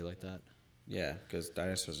 Something crazy like that. Yeah, because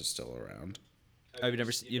dinosaurs are still around.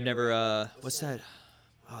 You've never, what's that?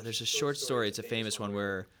 Oh, there's a short story. It's a famous one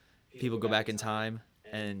where people go back in time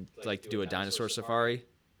and like to do a dinosaur safari.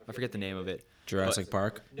 I forget the name of it. Jurassic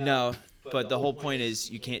Park? No, but the whole point is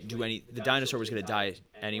you can't do any... The dinosaur was going to die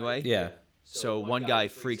anyway. Yeah. So one guy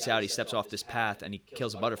freaks out. He steps off this path and he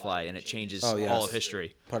kills a butterfly, and it changes all of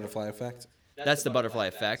history. Butterfly effect? That's the butterfly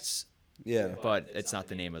effects. Yeah. But it's not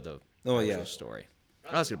the name of the story.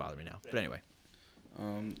 Oh, that's going to bother me now. But anyway.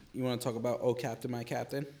 You want to talk about Oh Captain, My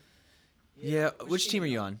Captain? Yeah. Which team are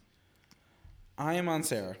you on? I am on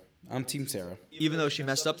Sarah. I'm Team Sarah. Even though she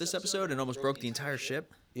messed up this episode and almost broke the entire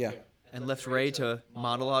ship? Yeah. And left Ray to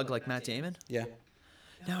monologue like Matt Damon? Yeah.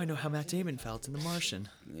 Now I know how Matt Damon felt in The Martian.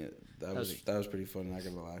 Yeah, that was pretty fun, not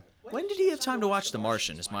gonna lie. When did he have time to watch The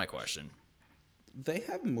Martian is my question. They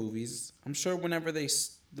have movies. I'm sure when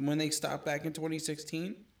they stop back in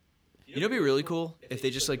 2016. It'd be really cool if they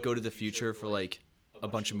just like go to the future for like a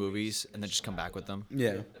bunch of movies and then just come back with them.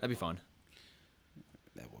 Yeah. That'd be fun.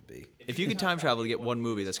 That would be. If you could time travel to get one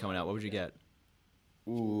movie that's coming out, what would you get?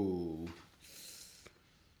 Ooh.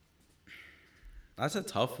 That's a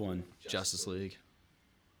tough one. Justice League.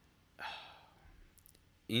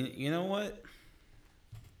 You know what?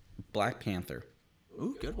 Black Panther.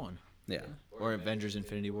 Ooh, good one. Yeah. Or Avengers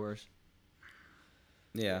Infinity Wars.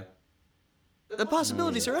 Yeah. The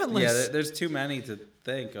possibilities are endless. Yeah, there's too many to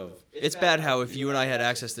think of. It's bad how if you and I had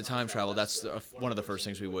access to time travel, that's one of the first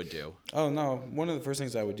things we would do. Oh, no. One of the first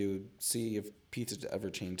things I would do is see if pizza's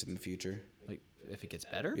ever changed in the future. Like, if it gets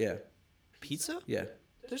better? Yeah. Pizza? Yeah.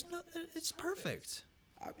 There's no... It's perfect.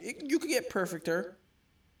 You could get perfecter.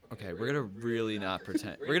 Okay, we're going to really not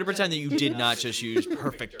pretend. We're going to pretend that you did not just use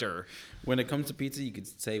perfecter. When it comes to pizza, you could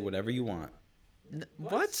say whatever you want.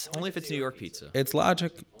 What? Only if it's New York pizza. It's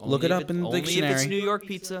logic. Look it up in the dictionary. Only if it's New York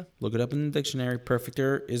pizza. Look it up in the dictionary.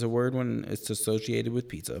 Perfecter is a word when it's associated with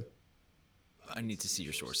pizza. I need to see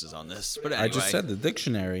your sources on this. But anyway. I just said the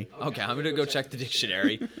dictionary. Okay, I'm going to go check the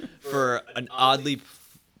dictionary for an oddly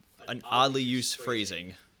used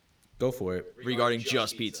phrasing. Go for it. regarding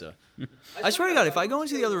just pizza. I swear to God, if I go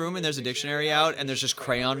into the other room and there's a dictionary out and there's just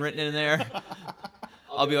crayon written in there,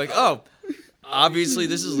 I'll be like, oh, obviously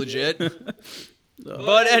this is legit.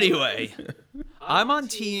 But anyway, I'm on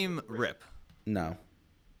team Rip. No.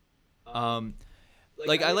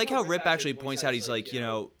 Like, I like how Rip actually points out, he's like,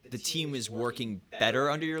 the team is working better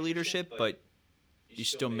under your leadership, but you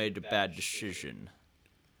still made a bad decision.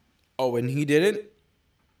 Oh, and he didn't?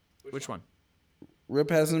 Which one? Rip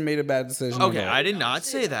hasn't made a bad decision. Okay, at all. I did not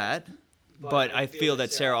say that, but I feel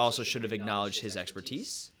that Sarah also should have acknowledged his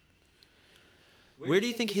expertise. Where do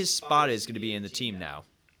you think his spot is going to be in the team now?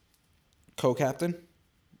 Co-captain?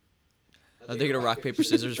 Are they going to rock, paper,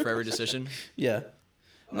 scissors for every decision? Yeah.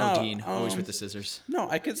 Oh, Dean, always with the scissors. No,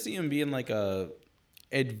 I could see him being like a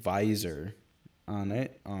advisor on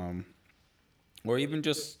it, or even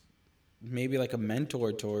just maybe like a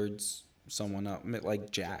mentor towards someone else, like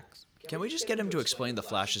Jax. Can we just get him to explain the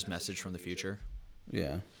Flash's message from the future?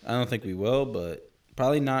 Yeah, I don't think we will, but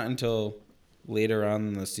probably not until later on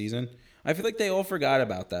in the season. I feel like they all forgot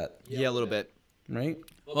about that, Yeah, a little bit. right?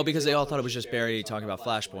 Well, because they all thought it was just Barry talking about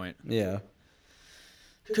Flashpoint. Yeah,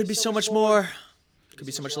 Could be so much more. Could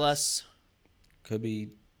be so much less. could be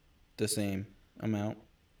the same amount.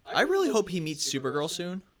 I really hope he meets Supergirl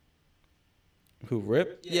soon. Who,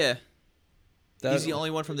 Rip? Yeah. That- He's the only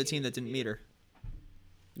one from the team that didn't meet her.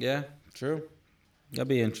 Yeah, true. That'd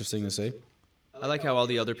be interesting to see. I like how all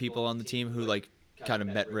the other people on the team who, kind of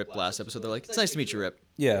met Rip last episode, they're like, it's nice to meet you, Rip.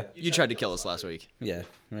 Yeah, You tried to kill us last week. yeah,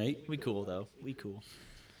 right? We cool, though. We cool.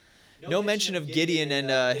 No mention of Gideon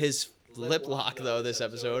and his lip lock, though, this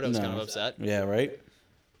episode. I was kind of upset. Yeah, right?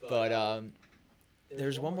 But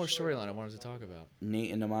there's one more storyline I wanted to talk about.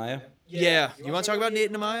 Nate and Amaya. Yeah. You want to talk about Nate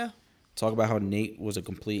and Amaya? Talk about how Nate was a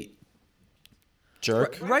complete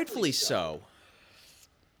jerk. Rightfully so.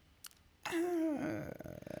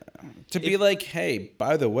 To be like, hey,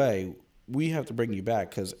 by the way, we have to bring you back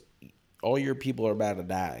because all your people are about to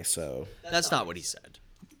die. So That's not what he said.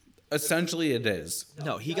 essentially it is.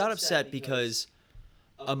 No, he got upset because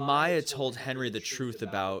Amaya told Henry the truth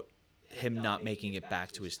about him not making it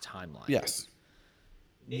back to his timeline. Yes.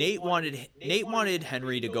 Nate wanted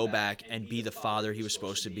Henry to go back and be the father he was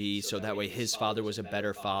supposed to be, so that way his father was a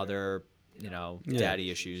better father,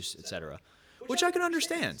 daddy issues, etc. Which I can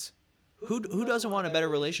understand. Who doesn't want a better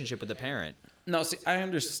relationship with a parent? No, see, I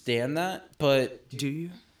understand that, but Do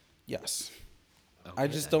you? yes. Okay, I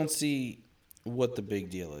just then. don't see what the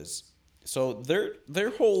big deal is. So their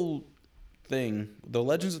whole thing, the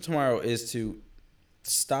Legends of Tomorrow, is to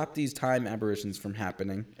stop these time aberrations from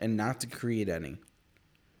happening and not to create any.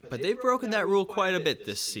 But they've broken that rule quite a bit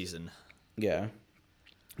this season. Yeah.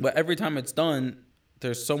 But every time it's done,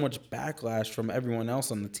 there's so much backlash from everyone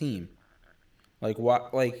else on the team.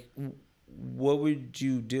 What would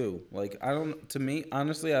you do? To me,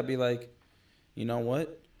 honestly, I'd be like, you know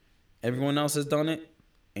what? Everyone else has done it,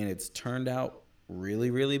 and it's turned out really,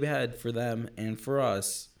 really bad for them and for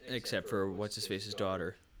us. Except for what's-his-face's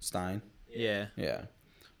daughter. Stein. Yeah. Yeah.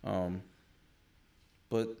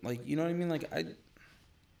 But, you know what I mean?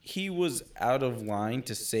 He was out of line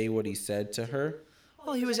to say what he said to her.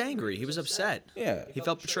 Well, he was angry. He was upset. Yeah. He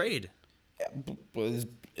felt betrayed. But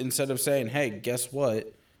instead of saying, hey, guess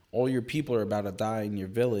what? All your people are about to die in your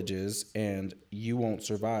villages, and you won't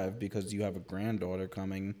survive because you have a granddaughter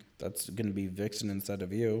coming that's going to be Vixen instead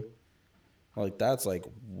of you. That's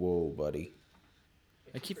whoa, buddy.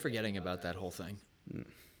 I keep forgetting about that whole thing.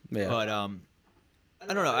 Yeah. But, I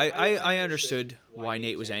don't know. I understood why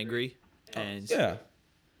Nate was angry. And, Yeah.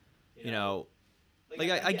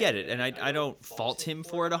 I get it. And I don't fault him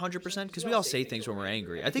for it 100% because we all say things when we're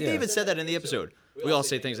angry. I think they Yeah. even said that in the episode. We all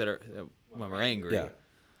say things that are when we're angry. Yeah.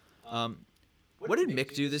 What did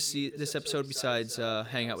Mick do this episode besides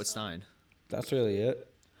hang out with Stein? That's really it.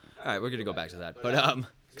 All right, we're going to go back to that. But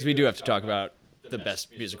because we do have to talk about the best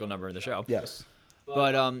musical number in the show. Yes.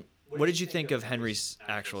 But what did you think of Henry's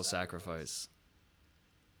actual sacrifice?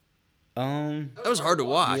 That was hard to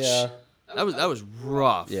watch. Yeah. That was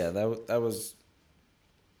rough. Yeah, that was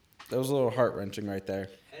a little heart-wrenching right there.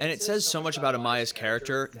 And it says so much about Amaya's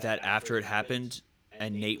character that after it happened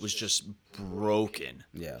and Nate was just broken,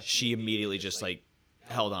 Yeah. she immediately just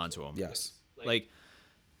held on to him. Yes.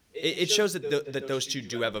 It shows that those two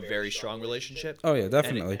do have a very strong relationship. Oh, yeah,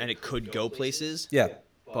 definitely. And it could go places. Yeah.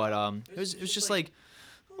 But it was just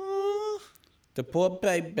The poor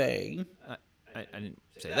baby. I didn't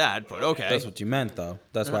say that, but okay. That's what you meant, though.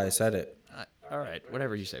 That's why I said it. All right,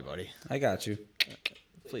 whatever you say, buddy. I got you.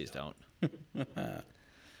 Please don't.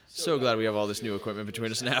 So glad we have all this new equipment between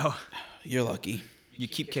us now. You're lucky. You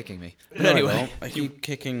keep kicking me. But No, I anyway, don't. I keep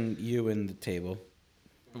kicking you in the table.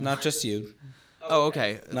 Not just you. Oh,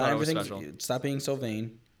 okay. I Not thought it was everything. special. Stop being so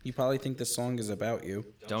vain. You probably think this song is about you,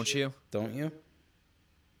 Don't you? don't you?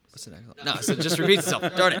 What's the next one? No, so just repeat itself.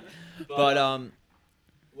 Darn it. But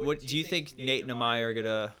what do you think Nate and Amaya are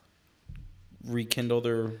gonna? Rekindle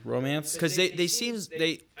their romance. Because I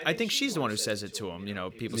think she's the one who says it to him. You know,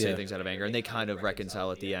 people say Yeah. things out of anger, and they kind of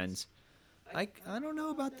reconcile at the end. I don't know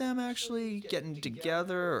about them actually getting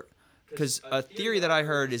together. Because a theory that I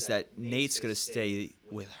heard is that Nate's gonna stay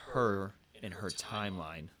with her in her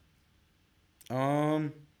timeline.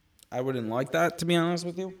 I wouldn't like that, to be honest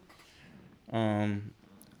with you.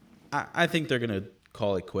 I think they're gonna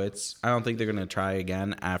call it quits. I don't think they're gonna try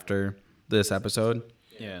again after this episode.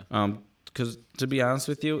 Yeah. Because to be honest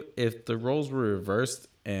with you, if the roles were reversed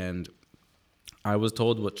and I was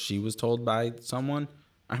told what she was told by someone,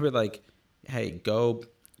 I would like, hey, go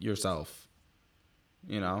yourself.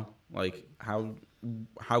 You know, like how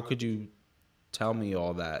could you tell me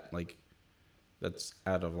all that? Like, that's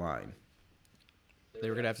out of line. They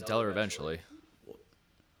were gonna have to tell her eventually.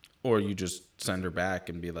 Or you just send her back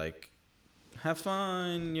and be like, have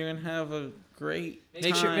fun. You're gonna have a great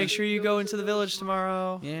time. Make sure you go into the village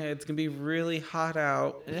tomorrow. Yeah, it's gonna be really hot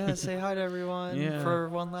out. Yeah, say hi to everyone Yeah. for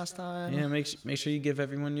one last time. Yeah, make sure you give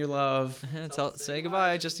everyone your love. Say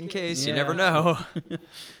goodbye just in case. You Yeah. never know.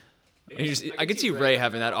 I could see Ray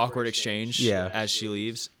having that awkward exchange Yeah. as she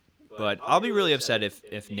leaves. But I'll be really upset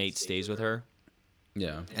if Nate stays with her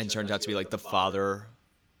Yeah. and turns out to be like the father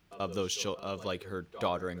of of like her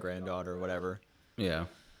daughter and granddaughter or whatever. Yeah.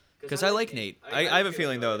 Because I like Nate. I have a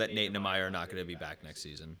feeling though that Nate and Amaya are not going to be back next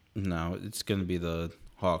season. No, it's gonna be the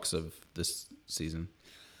Hawks of this season.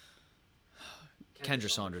 Kendra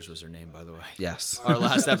Saunders was her name, by the way. Yes. Our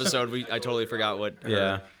last episode, I totally forgot what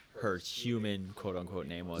Yeah. her human quote unquote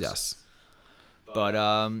name was. Yes. But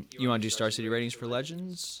you want to do Star City ratings for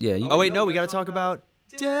Legends? Yeah. Oh wait, no, we got to talk about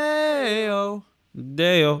Deo.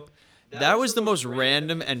 Dale. That was the most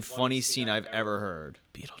random and funny scene I've ever heard.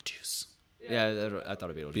 Beetlejuice. Yeah, I thought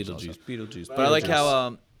of Beetlejuice. Also. Beetlejuice. But I like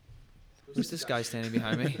how who's this guy standing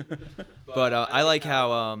behind me? But I like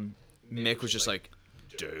how Mick was just like,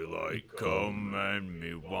 daylight come and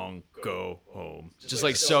me won't go home. Just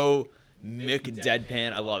like so Mick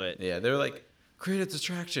deadpan. I love it. Yeah, they're like, create a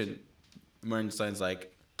distraction. Bernstein's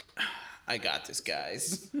like, I got this,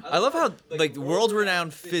 guys. I love how like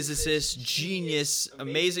world-renowned physicist, genius,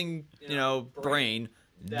 amazing, brain.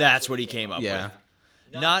 That's what he came up Yeah.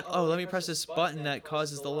 with. Not let me press this button that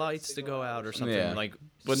causes the lights to go out or something Yeah. like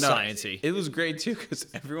But no, sciencey. it was great too because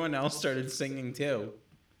everyone else started singing too.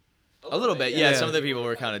 A little bit, yeah. Yeah. Some of the people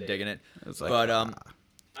were kind of digging it. It's like, But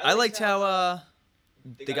I liked how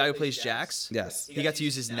the guy who plays Jax, yes. he got to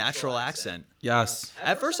use his natural accent. Yes.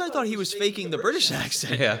 At first, I thought he was faking the British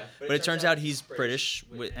accent. Yeah. But it turns out he's British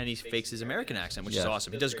and he fakes his American accent, which is Yeah.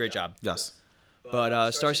 awesome. He does a great job. Yes.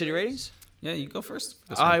 But Star City ratings? Yeah, you go first.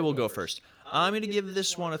 I will go first. I'm going to give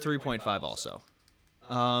this one a 3.5 also.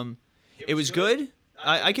 It was good.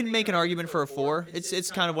 I can make an argument for a 4. It's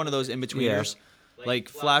kind of one of those in-betweeners. Like,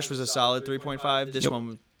 Flash was a solid 3.5. This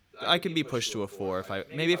one, I could be pushed to a 4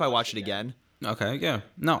 if I watch it again. Okay, yeah.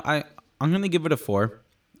 No, I'm gonna give it a 4.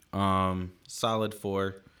 Solid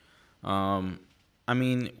 4. I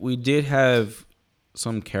mean, we did have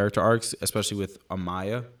some character arcs, especially with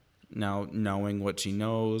Amaya, now knowing what she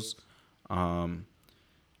knows.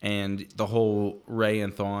 And the whole Ray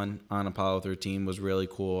and Thawne on Apollo 13 was really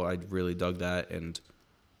cool. I really dug that. And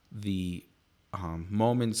the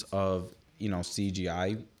moments of,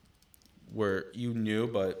 CGI where you knew,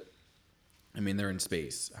 but I mean, they're in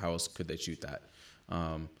space. How else could they shoot that?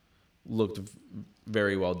 Looked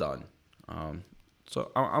very well done.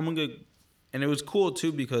 So I'm going to... And it was cool,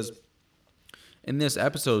 too, because in this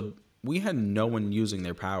episode, we had no one using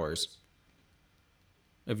their powers.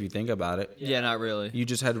 If you think about it. Yeah, not really. You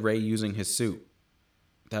just had Ray using his suit.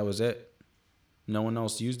 That was it. No one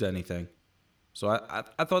else used anything. So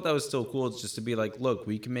I thought that was still cool. It's just to be like, look,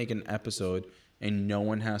 we can make an episode and no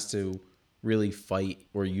one has to really fight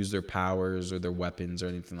or use their powers or their weapons or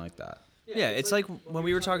anything like that. Yeah, it's like when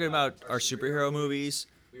we were talking about our superhero movies,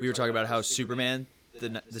 we were talking about how Superman,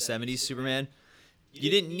 the 70s Superman, you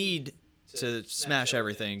didn't need to smash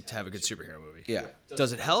everything to have a good superhero movie. Yeah.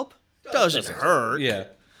 Does it help? Doesn't hurt. Yeah.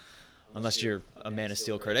 Unless you're a Man of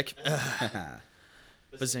Steel critic.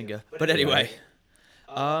 Bazinga. But anyway.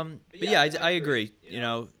 But yeah, I agree.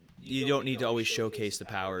 You don't need to always showcase the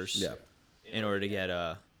powers Yeah. in order to get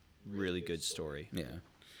a really good story. Yeah.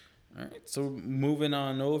 All right. So moving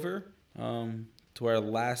on over to our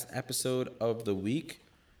last episode of the week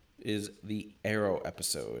is the Arrow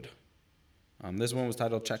episode. This one was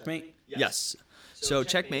titled Checkmate. Yes. So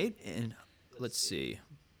Checkmate, and let's see.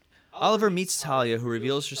 Oliver meets Talia, who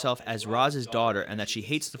reveals herself as Roz's daughter and that she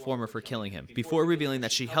hates the former for killing him, before revealing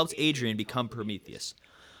that she helped Adrian become Prometheus.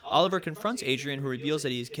 Oliver confronts Adrian, who reveals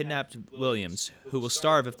that he has kidnapped Williams, who will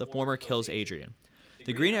starve if the former kills Adrian.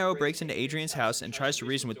 The Green Arrow breaks into Adrian's house and tries to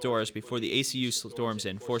reason with Doris before the ACU storms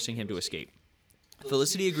in, forcing him to escape.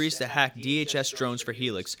 Felicity agrees to hack DHS drones for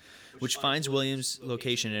Helix, which finds Williams'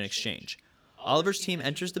 location in exchange. Oliver's team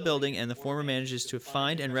enters the building, and the former manages to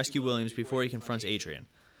find and rescue Williams before he confronts Adrian.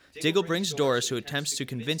 Diggle brings Doris, who attempts to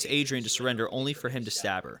convince Adrian to surrender only for him to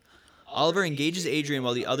stab her. Oliver engages Adrian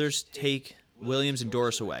while the others take Williams and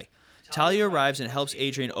Doris away. Talia arrives and helps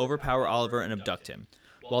Adrian overpower Oliver and abduct him,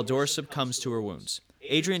 while Doris succumbs to her wounds.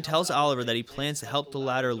 Adrian tells Oliver that he plans to help the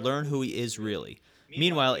latter learn who he is really.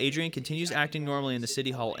 Meanwhile, Adrian continues acting normally in the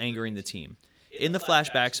city hall, angering the team. In the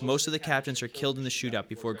flashbacks, most of the captains are killed in the shootout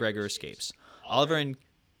before Gregor escapes. Oliver and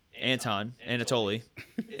Anatoly,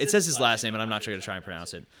 it says his last name, and I'm not sure going to try and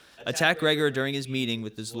pronounce it, attack Gregor during his meeting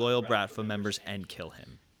with his loyal Bratva members and kill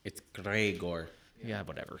him. It's Gregor. Yeah,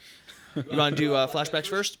 whatever. You want to do flashbacks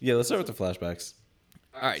first? Yeah, let's start with the flashbacks.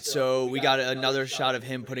 All right, so we got another shot of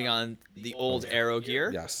him putting on the old Arrow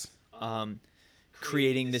gear. Yes.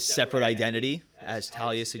 Creating this separate identity, as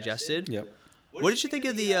Talia suggested. Yep. What did you think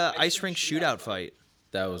of the ice rink shootout fight?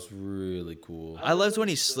 That was really cool. I loved when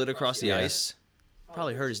he slid across the ice.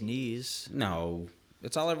 Probably hurt his knees. No,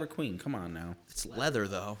 it's Oliver Queen. Come on now. It's leather,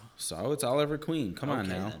 though. So it's Oliver Queen. Come on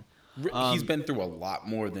now. Then. He's been through a lot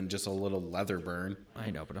more than just a little leather burn.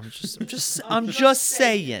 I know, but I'm just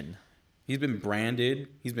saying. He's been branded.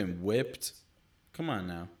 He's been whipped. Come on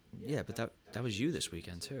now. Yeah, but that was you this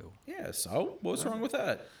weekend too. Yeah. So what's wrong with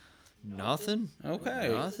that? Nothing. Okay.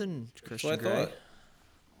 Nothing, Christian That's what I Grey. thought.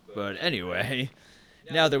 But anyway,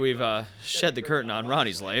 now that we've shed the curtain on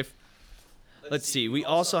Ronnie's life, let's see. We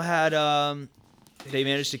also had they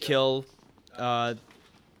managed to kill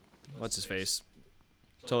what's his face?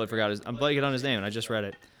 Totally forgot I'm blanking on his name, and I just read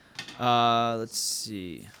it. Let's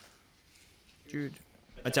see. Dude.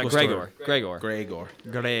 Attack Gregor.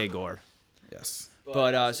 Gregor. Yes.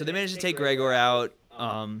 But so they managed to take Gregor out.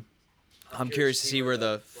 I'm curious to see where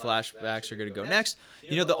the flashbacks are going to go next.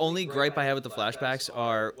 You know, the only gripe I have with the flashbacks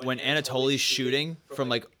are when Anatoly's shooting from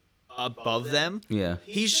like above them. Yeah.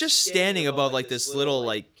 He's just standing above like this little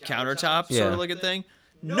like countertop sort Yeah. of looking thing.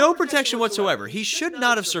 No protection whatsoever. He should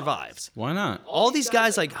not have survived. Why not? All these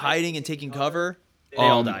guys like hiding and taking cover, they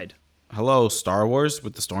all died. Hello, Star Wars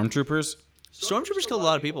with the stormtroopers. Stormtroopers killed a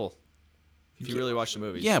lot of people. If you really watch the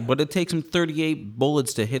movies. Yeah, but it takes them 38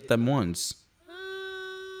 bullets to hit them once.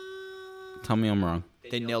 Tell me I'm wrong.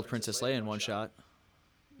 They nailed Princess Leia in one shot.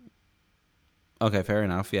 Okay, fair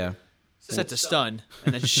enough. Yeah. Set to stun,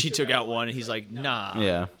 and then she took out one, and he's like, nah,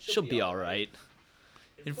 Yeah. she'll be all right.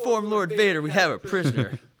 Inform Lord Vader we have a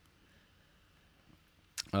prisoner.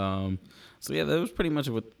 So yeah, that was pretty much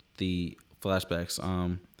with the flashbacks.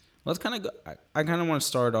 Let's kind of go. I kind of want to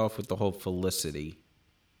start off with the whole Felicity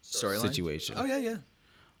Storyline? situation. Oh,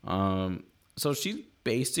 yeah. So she's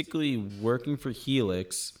basically working for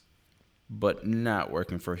Helix, but not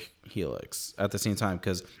working for Helix at the same time,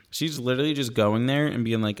 because she's literally just going there and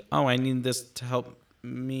being like, "Oh, I need this to help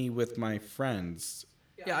me with my friends."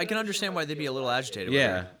 Yeah, I can understand why they'd be a little agitated.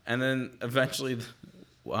 Yeah, With her. and then eventually,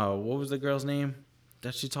 what was the girl's name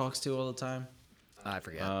that she talks to all the time? I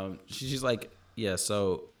forget. She's like, "Yeah,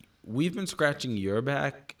 so we've been scratching your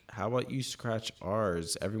back. How about you scratch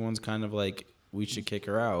ours?" Everyone's kind of like, "We should kick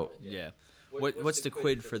her out." Yeah. What's the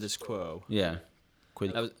quid for this quo? Yeah,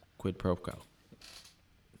 quid That pro quo.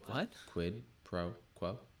 What? Quid pro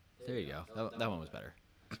quo. There you go. That one was better.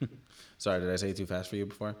 Sorry, did I say it too fast for you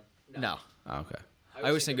before? No. Oh, okay. I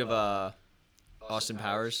always think of Austin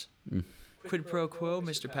Powers. Quid pro quo,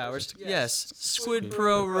 Mr. Powers. Yes, squid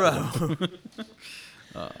pro row.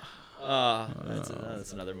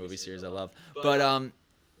 That's another movie series I love. But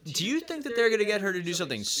do you think that they're gonna get her to do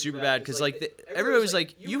something super bad? Because like everybody was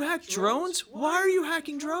like, "You hack drones? Why are you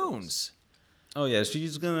hacking drones?" Oh yeah,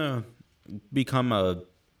 she's gonna become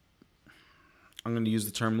I'm gonna use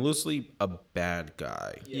the term loosely, a bad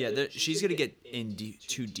guy. Yeah, she's gonna get in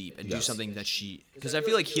too deep and do something that because I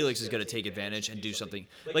feel like Helix is gonna take advantage and do something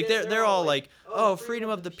like they're all like, oh, freedom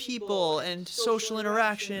of the people and social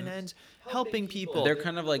interaction and helping people. They're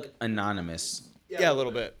kind of like anonymous. Yeah, a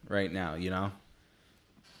little bit right now, you know.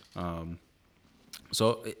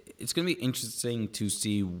 So it's gonna be interesting to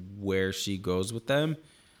see where she goes with them.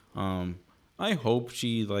 I hope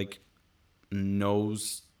she like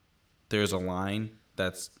knows there's a line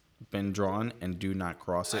that's been drawn and do not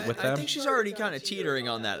cross it with them. I think she's already kind of teetering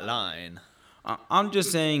on that line. I'm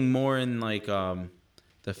just saying more in like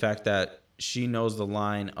the fact that she knows the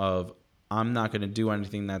line of I'm not going to do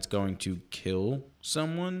anything that's going to kill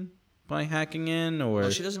someone by hacking in, or... Well,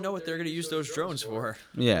 she doesn't know what they're going to use those drones for.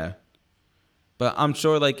 Yeah. But I'm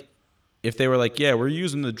sure, like, if they were like, yeah, we're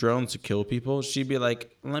using the drones to kill people, she'd be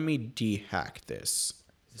like, let me de-hack this.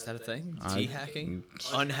 Is that a thing? De-hacking?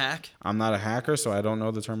 Unhack? I'm not a hacker, so I don't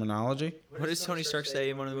know the terminology. What does Tony Stark say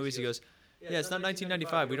in one of the movies? He goes, yeah, it's not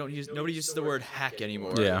 1995. Nobody uses the word hack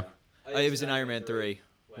anymore. Yeah. It was in Iron Man 3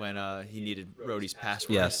 when he needed Rhodey's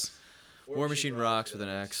password. Yes. War Machine rocks with an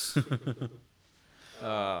X.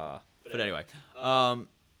 But anyway,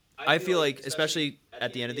 I feel like, especially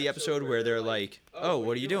at the end of the episode where they're like, oh,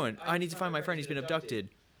 what are you doing? I need to find my friend. He's been abducted.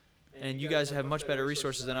 And you guys have much better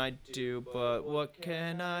resources than I do, but what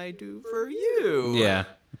can I do for you? Yeah.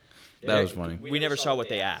 That was funny. We never saw what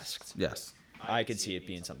they asked. Yes. I could see it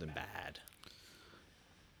being something bad.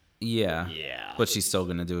 Yeah. Yeah. But she's still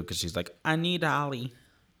going to do it because she's like, I need Ollie.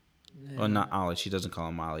 Well, not Ollie. She doesn't call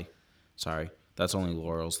him Ollie. Sorry. That's only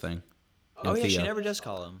Laurel's thing. Oh, yeah, Thea. she never does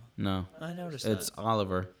call him. No. I noticed It's that.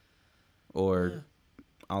 Oliver. Or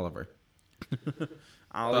Oliver.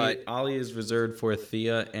 Ollie is reserved for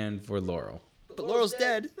Thea and for Laurel. But Laurel's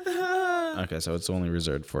dead. Okay, so it's only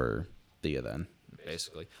reserved for Thea then.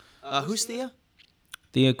 Basically. Who's Thea?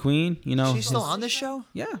 Thea Queen, you know. She's still on this show?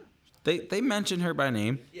 Yeah. They mention her by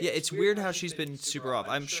name. Yeah, it's weird how she's been super off.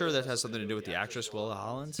 I'm sure that has something to do with the actress Willa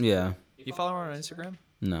Hollins. Yeah. You follow her on Instagram?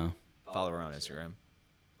 No. Follow her on Instagram.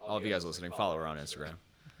 All of you guys listening, follow her on Instagram.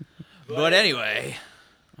 But anyway,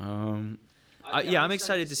 yeah, I'm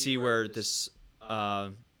excited to see where this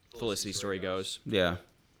Felicity story goes. Yeah.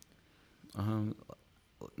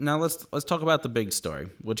 Now let's talk about the big story,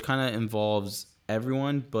 which kind of involves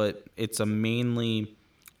everyone, but it's a mainly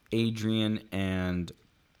Adrian and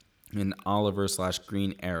an Oliver /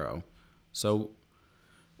 Green Arrow. So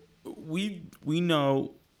we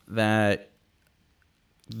know that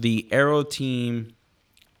the Arrow team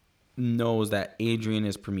knows that Adrian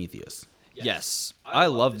is Prometheus. Yes, I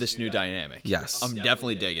love this new dynamic. Yes. I'm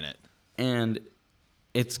definitely digging it. And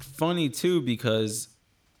it's funny, too, because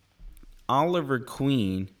Oliver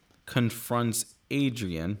Queen confronts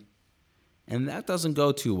Adrian, and that doesn't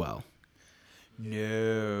go too well.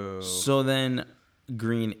 No. So then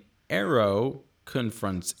Green Arrow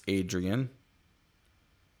confronts Adrian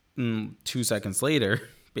 2 seconds later,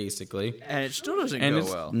 basically. And it still doesn't go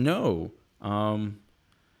well. No.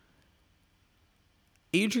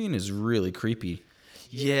 Adrian is really creepy.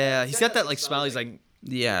 Yeah, he's got that like smile. He's like,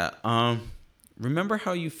 Yeah. Remember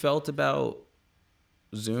how you felt about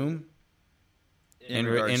Zoom in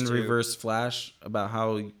Reverse Flash, about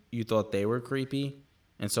how you thought they were creepy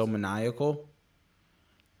and so maniacal?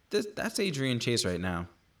 That's Adrian Chase right now.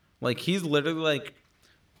 Like, he's literally like,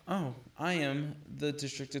 oh, I am the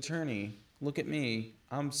district attorney. Look at me.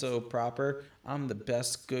 I'm so proper. I'm the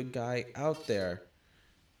best good guy out there.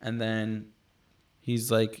 And then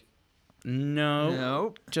he's like,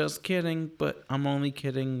 no, just kidding. But I'm only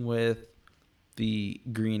kidding with the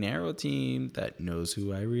Green Arrow team that knows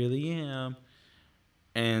who I really am.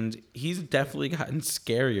 And he's definitely gotten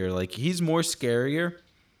scarier. Like, he's more scarier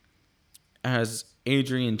as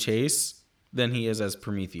Adrian Chase than he is as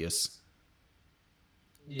Prometheus.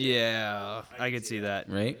 yeah, I could see that.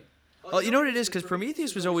 Right? Well, you know what it is? Because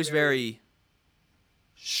Prometheus was always very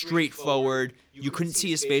straightforward. You couldn't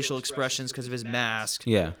see his facial expressions because of his mask.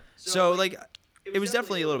 Yeah. So, like, it was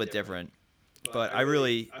definitely a little bit different. But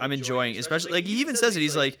I'm enjoying, especially, like, he even says it.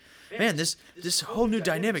 He's like, man, this whole new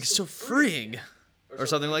dynamic is so freeing. Or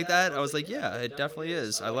something like that. I was like, yeah, it definitely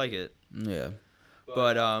is. I like it. Yeah.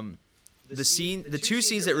 But the two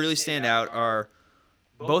scenes that really stand out are,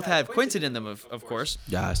 both have Quentin in them, of course.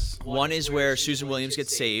 Yes. One is where Susan Williams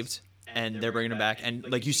gets saved, and they're bringing him back. And,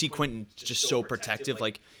 like, you see Quentin just so protective.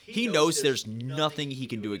 Like, he knows there's nothing he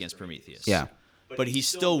can do against Prometheus. Yeah. But he's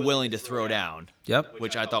still willing to throw down. Yep.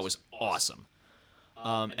 Which I thought was awesome.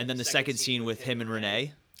 And then the second scene with him and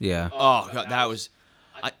Renee. Yeah. Oh, God, that was...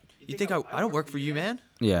 You think I don't work for you, man?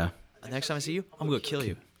 Yeah. The next time I see you, I'm going to kill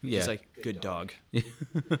you. Yeah. He's like, good dog.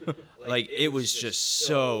 Like, it was just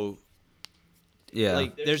so... Yeah.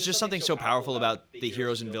 Like, there's just something so powerful about the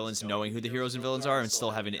heroes and villains knowing who the heroes and villains are and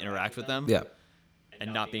still having to interact with them. Yeah.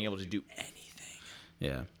 And not being able to do anything.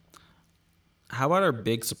 Yeah. How about our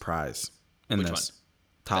big surprise in Which this?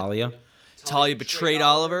 one? Talia. Talia betrayed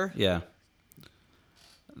Oliver. Yeah.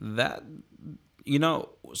 That,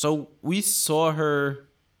 so we saw her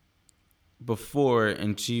before,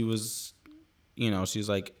 and she was, she's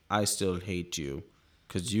like, I still hate you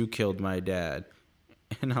because you killed my dad.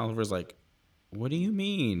 And Oliver's like, what do you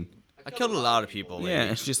mean? I killed a lot of people. Yeah,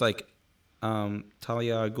 and she's like,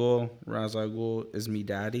 Talia al Ghul, Ra's al Ghul is me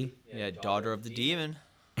daddy. Yeah, daughter of the demon.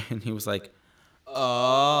 And he was like,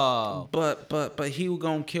 Oh. but he was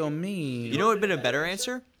gonna kill me. You know what would have been a better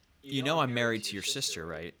answer? You know I'm married to your sister,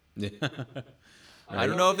 right? I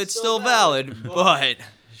don't know if it's still valid, but...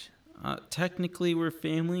 Technically, we're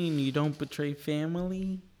family, and you don't betray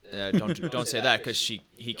family. Don't say that, because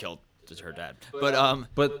he killed her dad.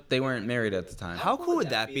 But they weren't married at the time. how cool would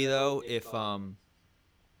that be, though, if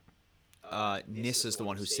Nissa's the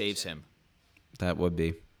one who saves him? That would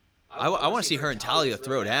be. I want to see her and Talia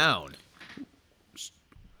throw down.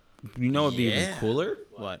 You know, it'd be even Yeah. cooler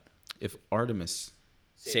What? if Artemis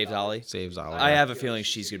Saves Ollie? saves Oliver. I have a feeling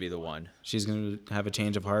she's going to be the one. She's gonna have a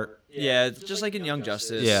change of heart. Yeah, just like in Young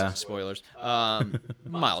Justice. Yeah. Spoilers.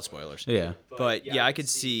 Mild spoilers. Yeah. But yeah, I could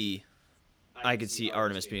see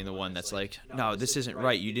Artemis being the one that's like, no, this isn't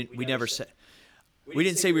right. We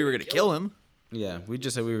didn't say we were gonna kill him. Yeah. We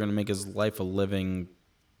just said we were gonna make his life a living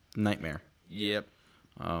nightmare. Yep.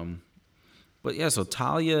 But yeah, so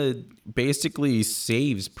Talia basically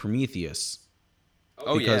saves Prometheus.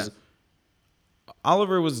 Oh because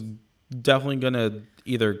Oliver was definitely gonna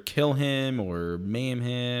either kill him or maim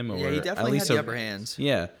him, or yeah. He at definitely least had the upper hands.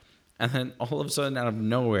 Yeah, and then all of a sudden, out of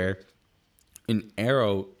nowhere, an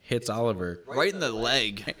arrow hits Oliver Right in the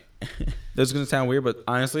leg. This is gonna sound weird, but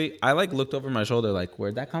honestly, I looked over my shoulder, like,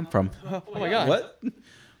 where'd that come from? Oh my god. What?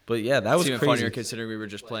 But yeah, that was It's even crazy. funnier considering we were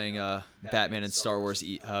just playing Batman and Star Wars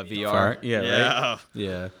VR. Far? Yeah, Yeah. right?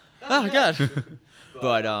 Yeah. Oh my god.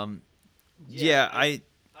 But yeah,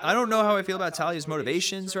 I don't know how I feel about Talia's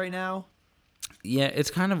motivations right now. Yeah, it's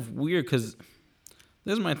kind of weird because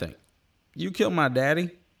this is my thing. You killed my daddy,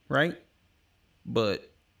 right?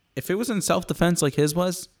 But if it was in self-defense like his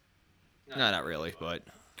was, No, not really, but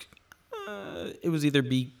it was either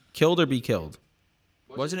be killed or be killed.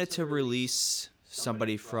 wasn't it to release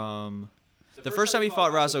somebody from... The first time he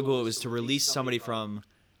fought Ra's al Ghul, it was to release somebody from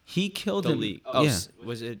He killed the him. League. Oh, yeah,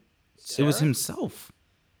 was it it was Sarah? himself.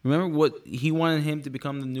 Remember what he wanted him to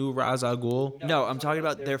become the new Ra's al Ghul? No, I'm talking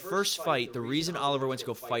about their first fight. The reason Oliver went to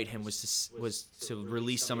go fight him was to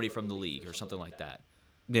release somebody from the League or something like that.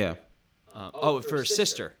 Yeah. For his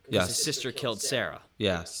sister. Because Yes. his sister killed Sarah.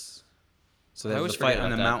 Yes. So they I had always the fight forget on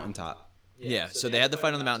the about that. mountaintop. Yeah, so they had the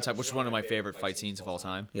fight on the mountaintop, which is one of my favorite fight scenes of all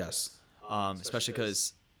time. Yes. Especially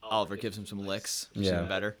because Oliver gives him some licks, which is Yeah. even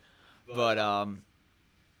better. But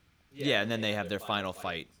yeah, and then they have their final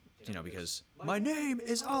fight, because my name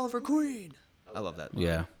is Oliver Queen. I love that.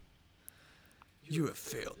 Yeah. You have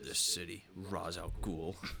failed this city, Ra's al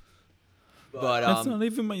Ghul. But That's not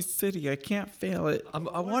even my city. I can't fail it. I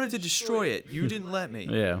wanted to destroy it. You didn't let me.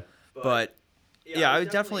 Yeah. But yeah,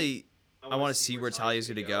 I want to see where Talia's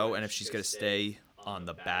going to go and if she's going to stay on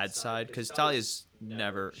the bad side, because Talia's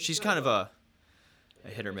she's kind of a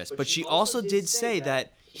hit or miss. But she also did say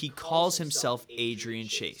that he calls himself Adrian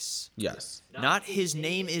Chase. Yes. Not his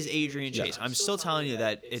name is Adrian Chase. Yeah. I'm still telling you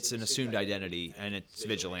that it's an assumed identity and it's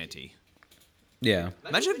Vigilante. Yeah.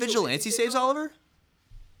 Imagine if Vigilante saves Oliver.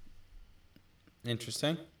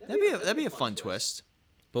 Interesting. That'd be a fun twist.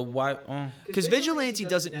 But why? Oh. Because Vigilante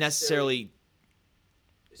doesn't necessarily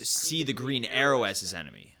see the Green Arrow as his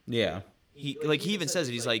enemy. Yeah. He even says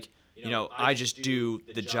it. He's like, I just do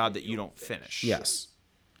the job that you don't finish. Yes.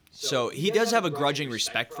 So he does have a grudging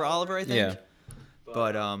respect for Oliver, I think. Yeah.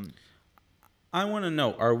 But I want to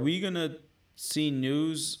know: are we gonna see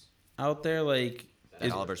news out there like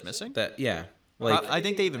that Oliver's missing? that? Yeah. Like I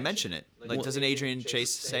think they even mention it. Like, doesn't Adrian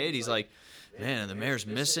Chase say it? He's like, man, the mayor's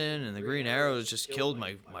missing, and the Green Arrows just killed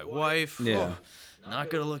my wife. Yeah. Oh, not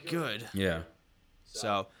gonna look good. Yeah.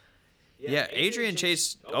 So, yeah, Adrian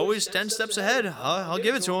Chase always 10 steps ahead. I'll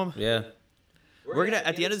give it to him. Yeah. We're gonna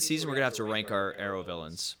at the end of the season, we're gonna have to rank our Arrow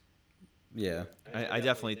villains. Yeah. I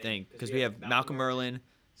definitely think, because we have Malcolm Merlin,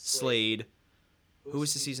 Slade. Who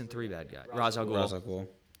was the season 3 bad guy? Ra's al Ghul. Ra's al Ghul.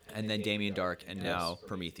 And then Damien Dark, and now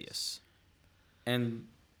Prometheus. And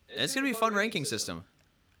It's gonna be a fun ranking system.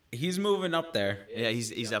 he's moving up there. Yeah, he's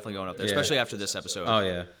definitely going up there, Yeah. especially after this episode. Oh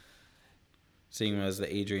yeah. Seeing him as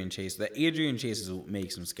the Adrian Chase. The Adrian Chase is what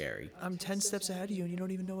makes him scary. I'm 10 steps ahead of you, and you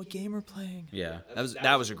don't even know what game we're playing. Yeah.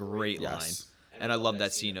 That was a great Yes. line, and I love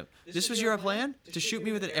that scene of, this was your plan, to shoot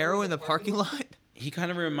me with an arrow in the parking lot. He's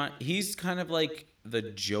kind of like the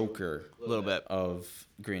Joker A little bit. of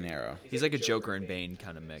Green Arrow. He's like a Joker and Bane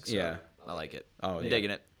kind of mix. So Yeah. I like it. Oh I'm yeah.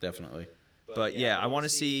 digging it. Definitely. But yeah, I want to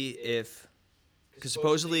see if, because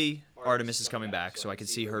supposedly Artemis is coming back, so I could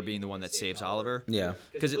see her being the one that saves Oliver. Yeah.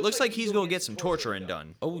 Because it looks like he's going to get some torturing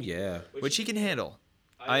done, Oh yeah. which he can handle.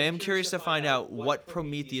 I am curious to find out what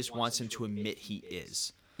Prometheus wants him to admit he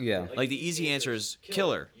is. Yeah. Like, the easy answer is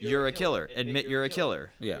killer. You're a killer. Admit you're a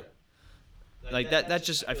killer. Yeah. Like, that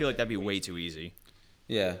just, I feel like that'd be way too easy.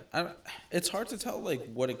 Yeah, it's hard to tell like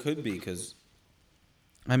what it could be because,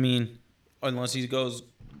 I mean, unless he goes,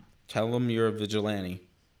 tell him you're a vigilante.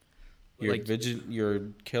 You're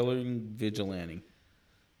killing vigilante.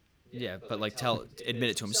 Yeah, but like admit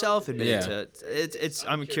it to himself, admit it to it's.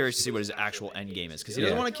 I'm curious to see what his actual end game is because he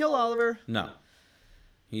doesn't want to kill Oliver. No,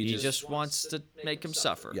 he just wants to make him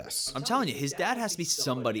suffer. Yes, I'm telling you, his dad has to be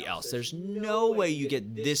somebody else. There's no way you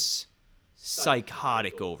get this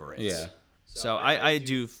psychotic over it. Yeah. So I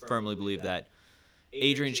do firmly believe that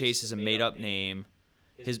Adrian Chase is a made up name.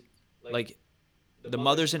 The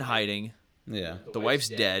mother's in hiding. Yeah. The wife's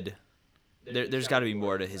dead. There's got to be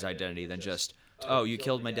more to his identity than just, oh, you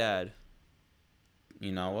killed my dad.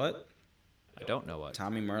 You know what? I don't know what.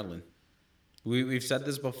 Tommy Merlin. We've said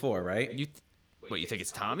this before, right? You think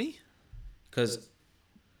it's Tommy? Because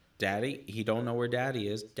Daddy, he don't know where Daddy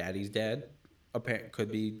is. Daddy's dead.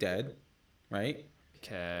 Could be dead, right?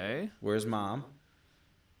 Okay. Where's Mom?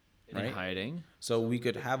 Right? In hiding. So we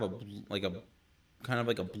could have a kind of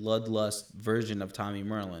like a bloodlust version of Tommy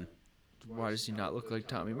Merlin. Why does he not look like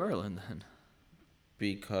Tommy Merlin then?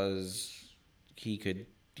 Because he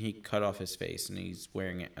cut off his face and he's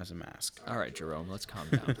wearing it as a mask. All right, Jerome, let's calm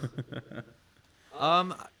down.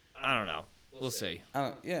 I don't know. We'll see.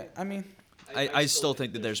 Yeah, I mean, I still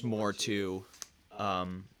think that there's more to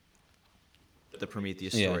the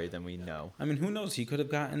Prometheus story than we know. I mean, who knows? He could have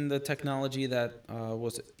gotten the technology that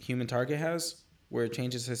Human Target has, where it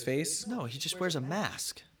changes his face. No, he just wears a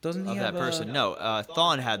mask. Doesn't he of have that person? No,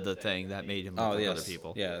 Thawne had the thing that made him look like yes. other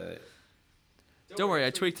people. Yeah. Don't worry, I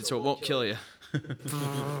tweaked it so it won't kill you.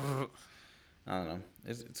 I don't know.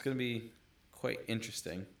 It's gonna be quite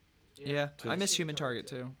interesting. Yeah, I miss Human Target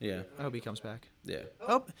too. Yeah. I hope he comes back. Yeah.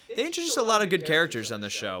 Oh, they introduced a lot of good characters on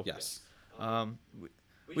this show. Yes. I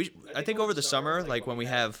think over the summer, like when we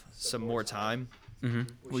have some more time,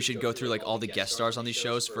 we should go through like all the guest stars on these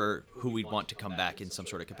shows for who we'd want to come back in some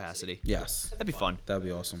sort of capacity. Yes. That'd be fun. That'd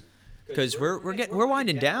be awesome. Because we're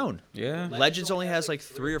winding down. Yeah. Legends only has like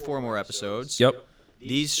 3 or 4 more episodes. Yep.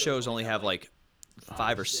 These shows only have like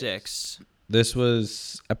 5 or 6. This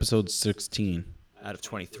was episode 16 out of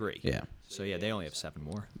 23. Yeah. So yeah, they only have 7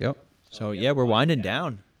 more. Yep. So yeah, we're winding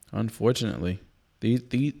down. Unfortunately,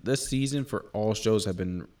 this season for all shows have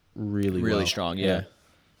been really strong. Yeah.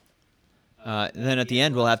 Then at the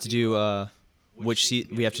end we'll have to do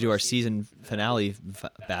we have to do our season finale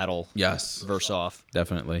battle. Yes. Verse off.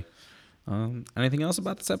 Definitely. Anything else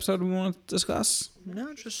about this episode we want to discuss?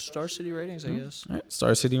 No, just Star City ratings, I guess. All right,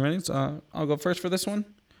 Star City ratings. I'll go first for this one.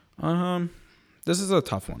 This is a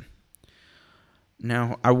tough one.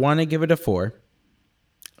 Now, I want to give it a 4.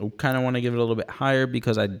 I kind of want to give it a little bit higher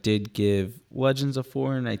because I did give Legends a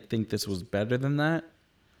 4, and I think this was better than that.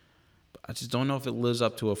 But I just don't know if it lives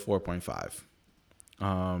up to a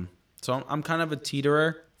 4.5. So I'm kind of a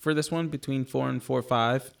teeterer for this one, between 4 and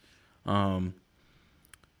 4.5.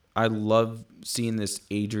 I love seeing this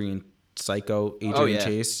Adrian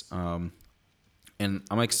Chase. And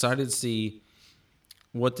I'm excited to see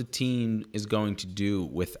what the team is going to do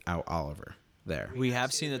without Oliver there. We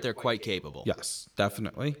have seen that they're quite capable. Yes,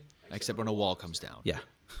 definitely. Except when a wall comes down. Yeah.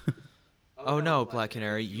 Oh no, Black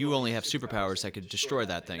Canary, you only have superpowers that could destroy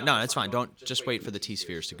that thing. No, it's fine. Don't just wait for the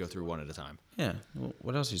T-spheres to go through one at a time. Yeah. Well,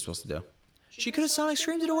 what else are you supposed to do? She could have Sonic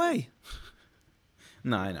Screamed it away.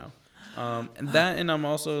 No, I know. And I'm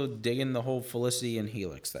also digging the whole Felicity and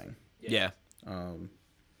Helix thing. Yeah.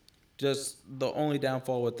 Just the only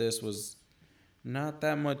downfall with this was not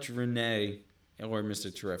that much Renee or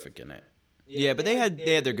Mr. Terrific in it. Yeah, but they had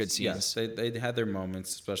their good scenes. Yes, they had their moments,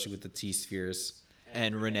 especially with the T-spheres.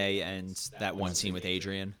 And Renee and that one scene with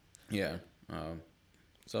Adrian. Yeah.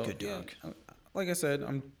 So good dog. Yeah, like I said,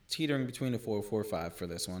 I'm teetering between a 4 or 4.5 for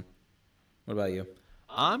this one. What about you?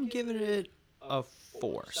 I'm giving it a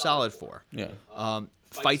 4. Solid 4. Yeah.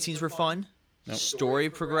 Fight scenes were fun. Nope. Story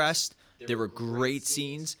progressed. There were great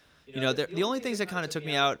scenes. You know, the only things that kind of took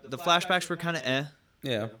me out, the flashbacks were kind of eh.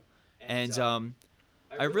 Yeah. And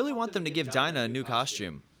I really want them to give Dinah a new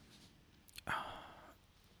costume.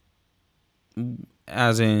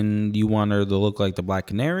 As in, you want her to look like the Black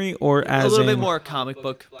Canary, or as a little bit more comic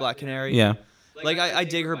book Black Canary? Yeah. Like I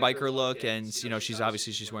dig her biker look, and you know she's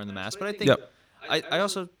wearing the mask, but I think I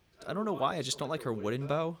don't know why I just don't like her wooden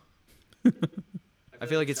bow. I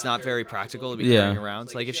feel like it's not very practical to be carrying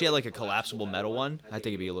around. Like if she had like a collapsible metal one, I think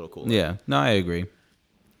it'd be a little cooler. Yeah, no, I agree.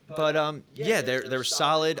 But they're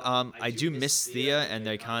solid. I do miss Thea, and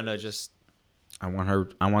they kind of just. I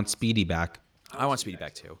want Speedy back. I want Speedy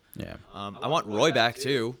back too. Yeah. I want Roy back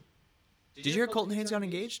too. Did you hear Colton Haynes got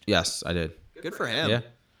engaged? Yes, I did. Good for him. Yeah.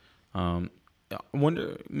 I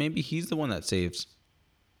wonder, maybe he's the one that saves.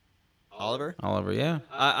 Oliver? Oliver, yeah.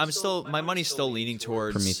 My money's still leaning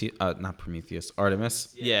towards Prometheus, not Prometheus,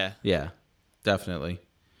 Artemis. Yeah. Yeah, definitely.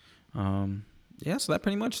 Yeah, so that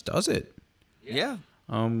pretty much does it. Yeah.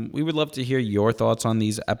 We would love to hear your thoughts on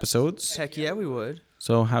these episodes. Heck yeah, we would.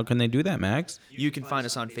 So how can they do that, Max? You can find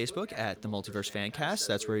us on Facebook at the Multiverse Fancast.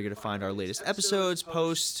 That's where you're going to find our latest episodes,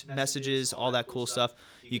 posts, messages, all that cool stuff.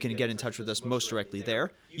 You can get in touch with us most directly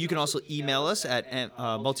there. You can also email us at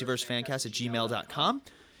multiversefancast@gmail.com.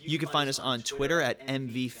 You can find us on Twitter at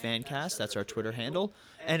MVFancast. That's our Twitter handle.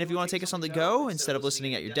 And if you want to take us on the go, instead of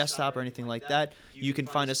listening at your desktop or anything like that, you can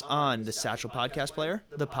find us on the Satchel Podcast Player,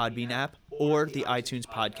 the Podbean app, or the iTunes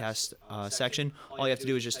podcast section. All you have to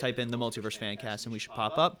do is just type in the Multiverse Fancast and we should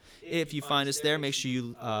pop up. If you find us there, make sure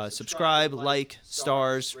you subscribe, like,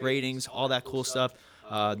 stars, ratings, all that cool stuff.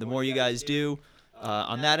 The more you guys do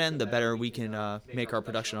on that end, the better we can make our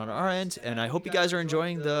production on our end. And I hope you guys are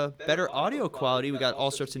enjoying the better audio quality. We got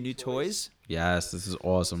all sorts of new toys. Yes, this is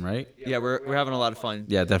awesome, right? Yeah, we're having a lot of fun.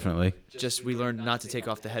 Yeah, definitely. Just we learned not to take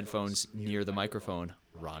off the headphones near the microphone,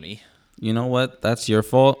 Ronnie. You know what? That's your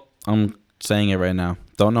fault. I'm saying it right now.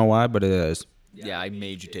 Don't know why, but it is. Yeah, I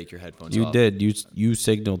made you take your headphones You off. did. You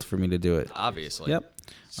signaled for me to do it. Obviously. Yep.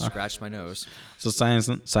 Scratched my nose. So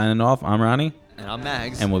signing off, I'm Ronnie. And I'm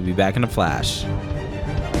Mags. And we'll be back in a flash.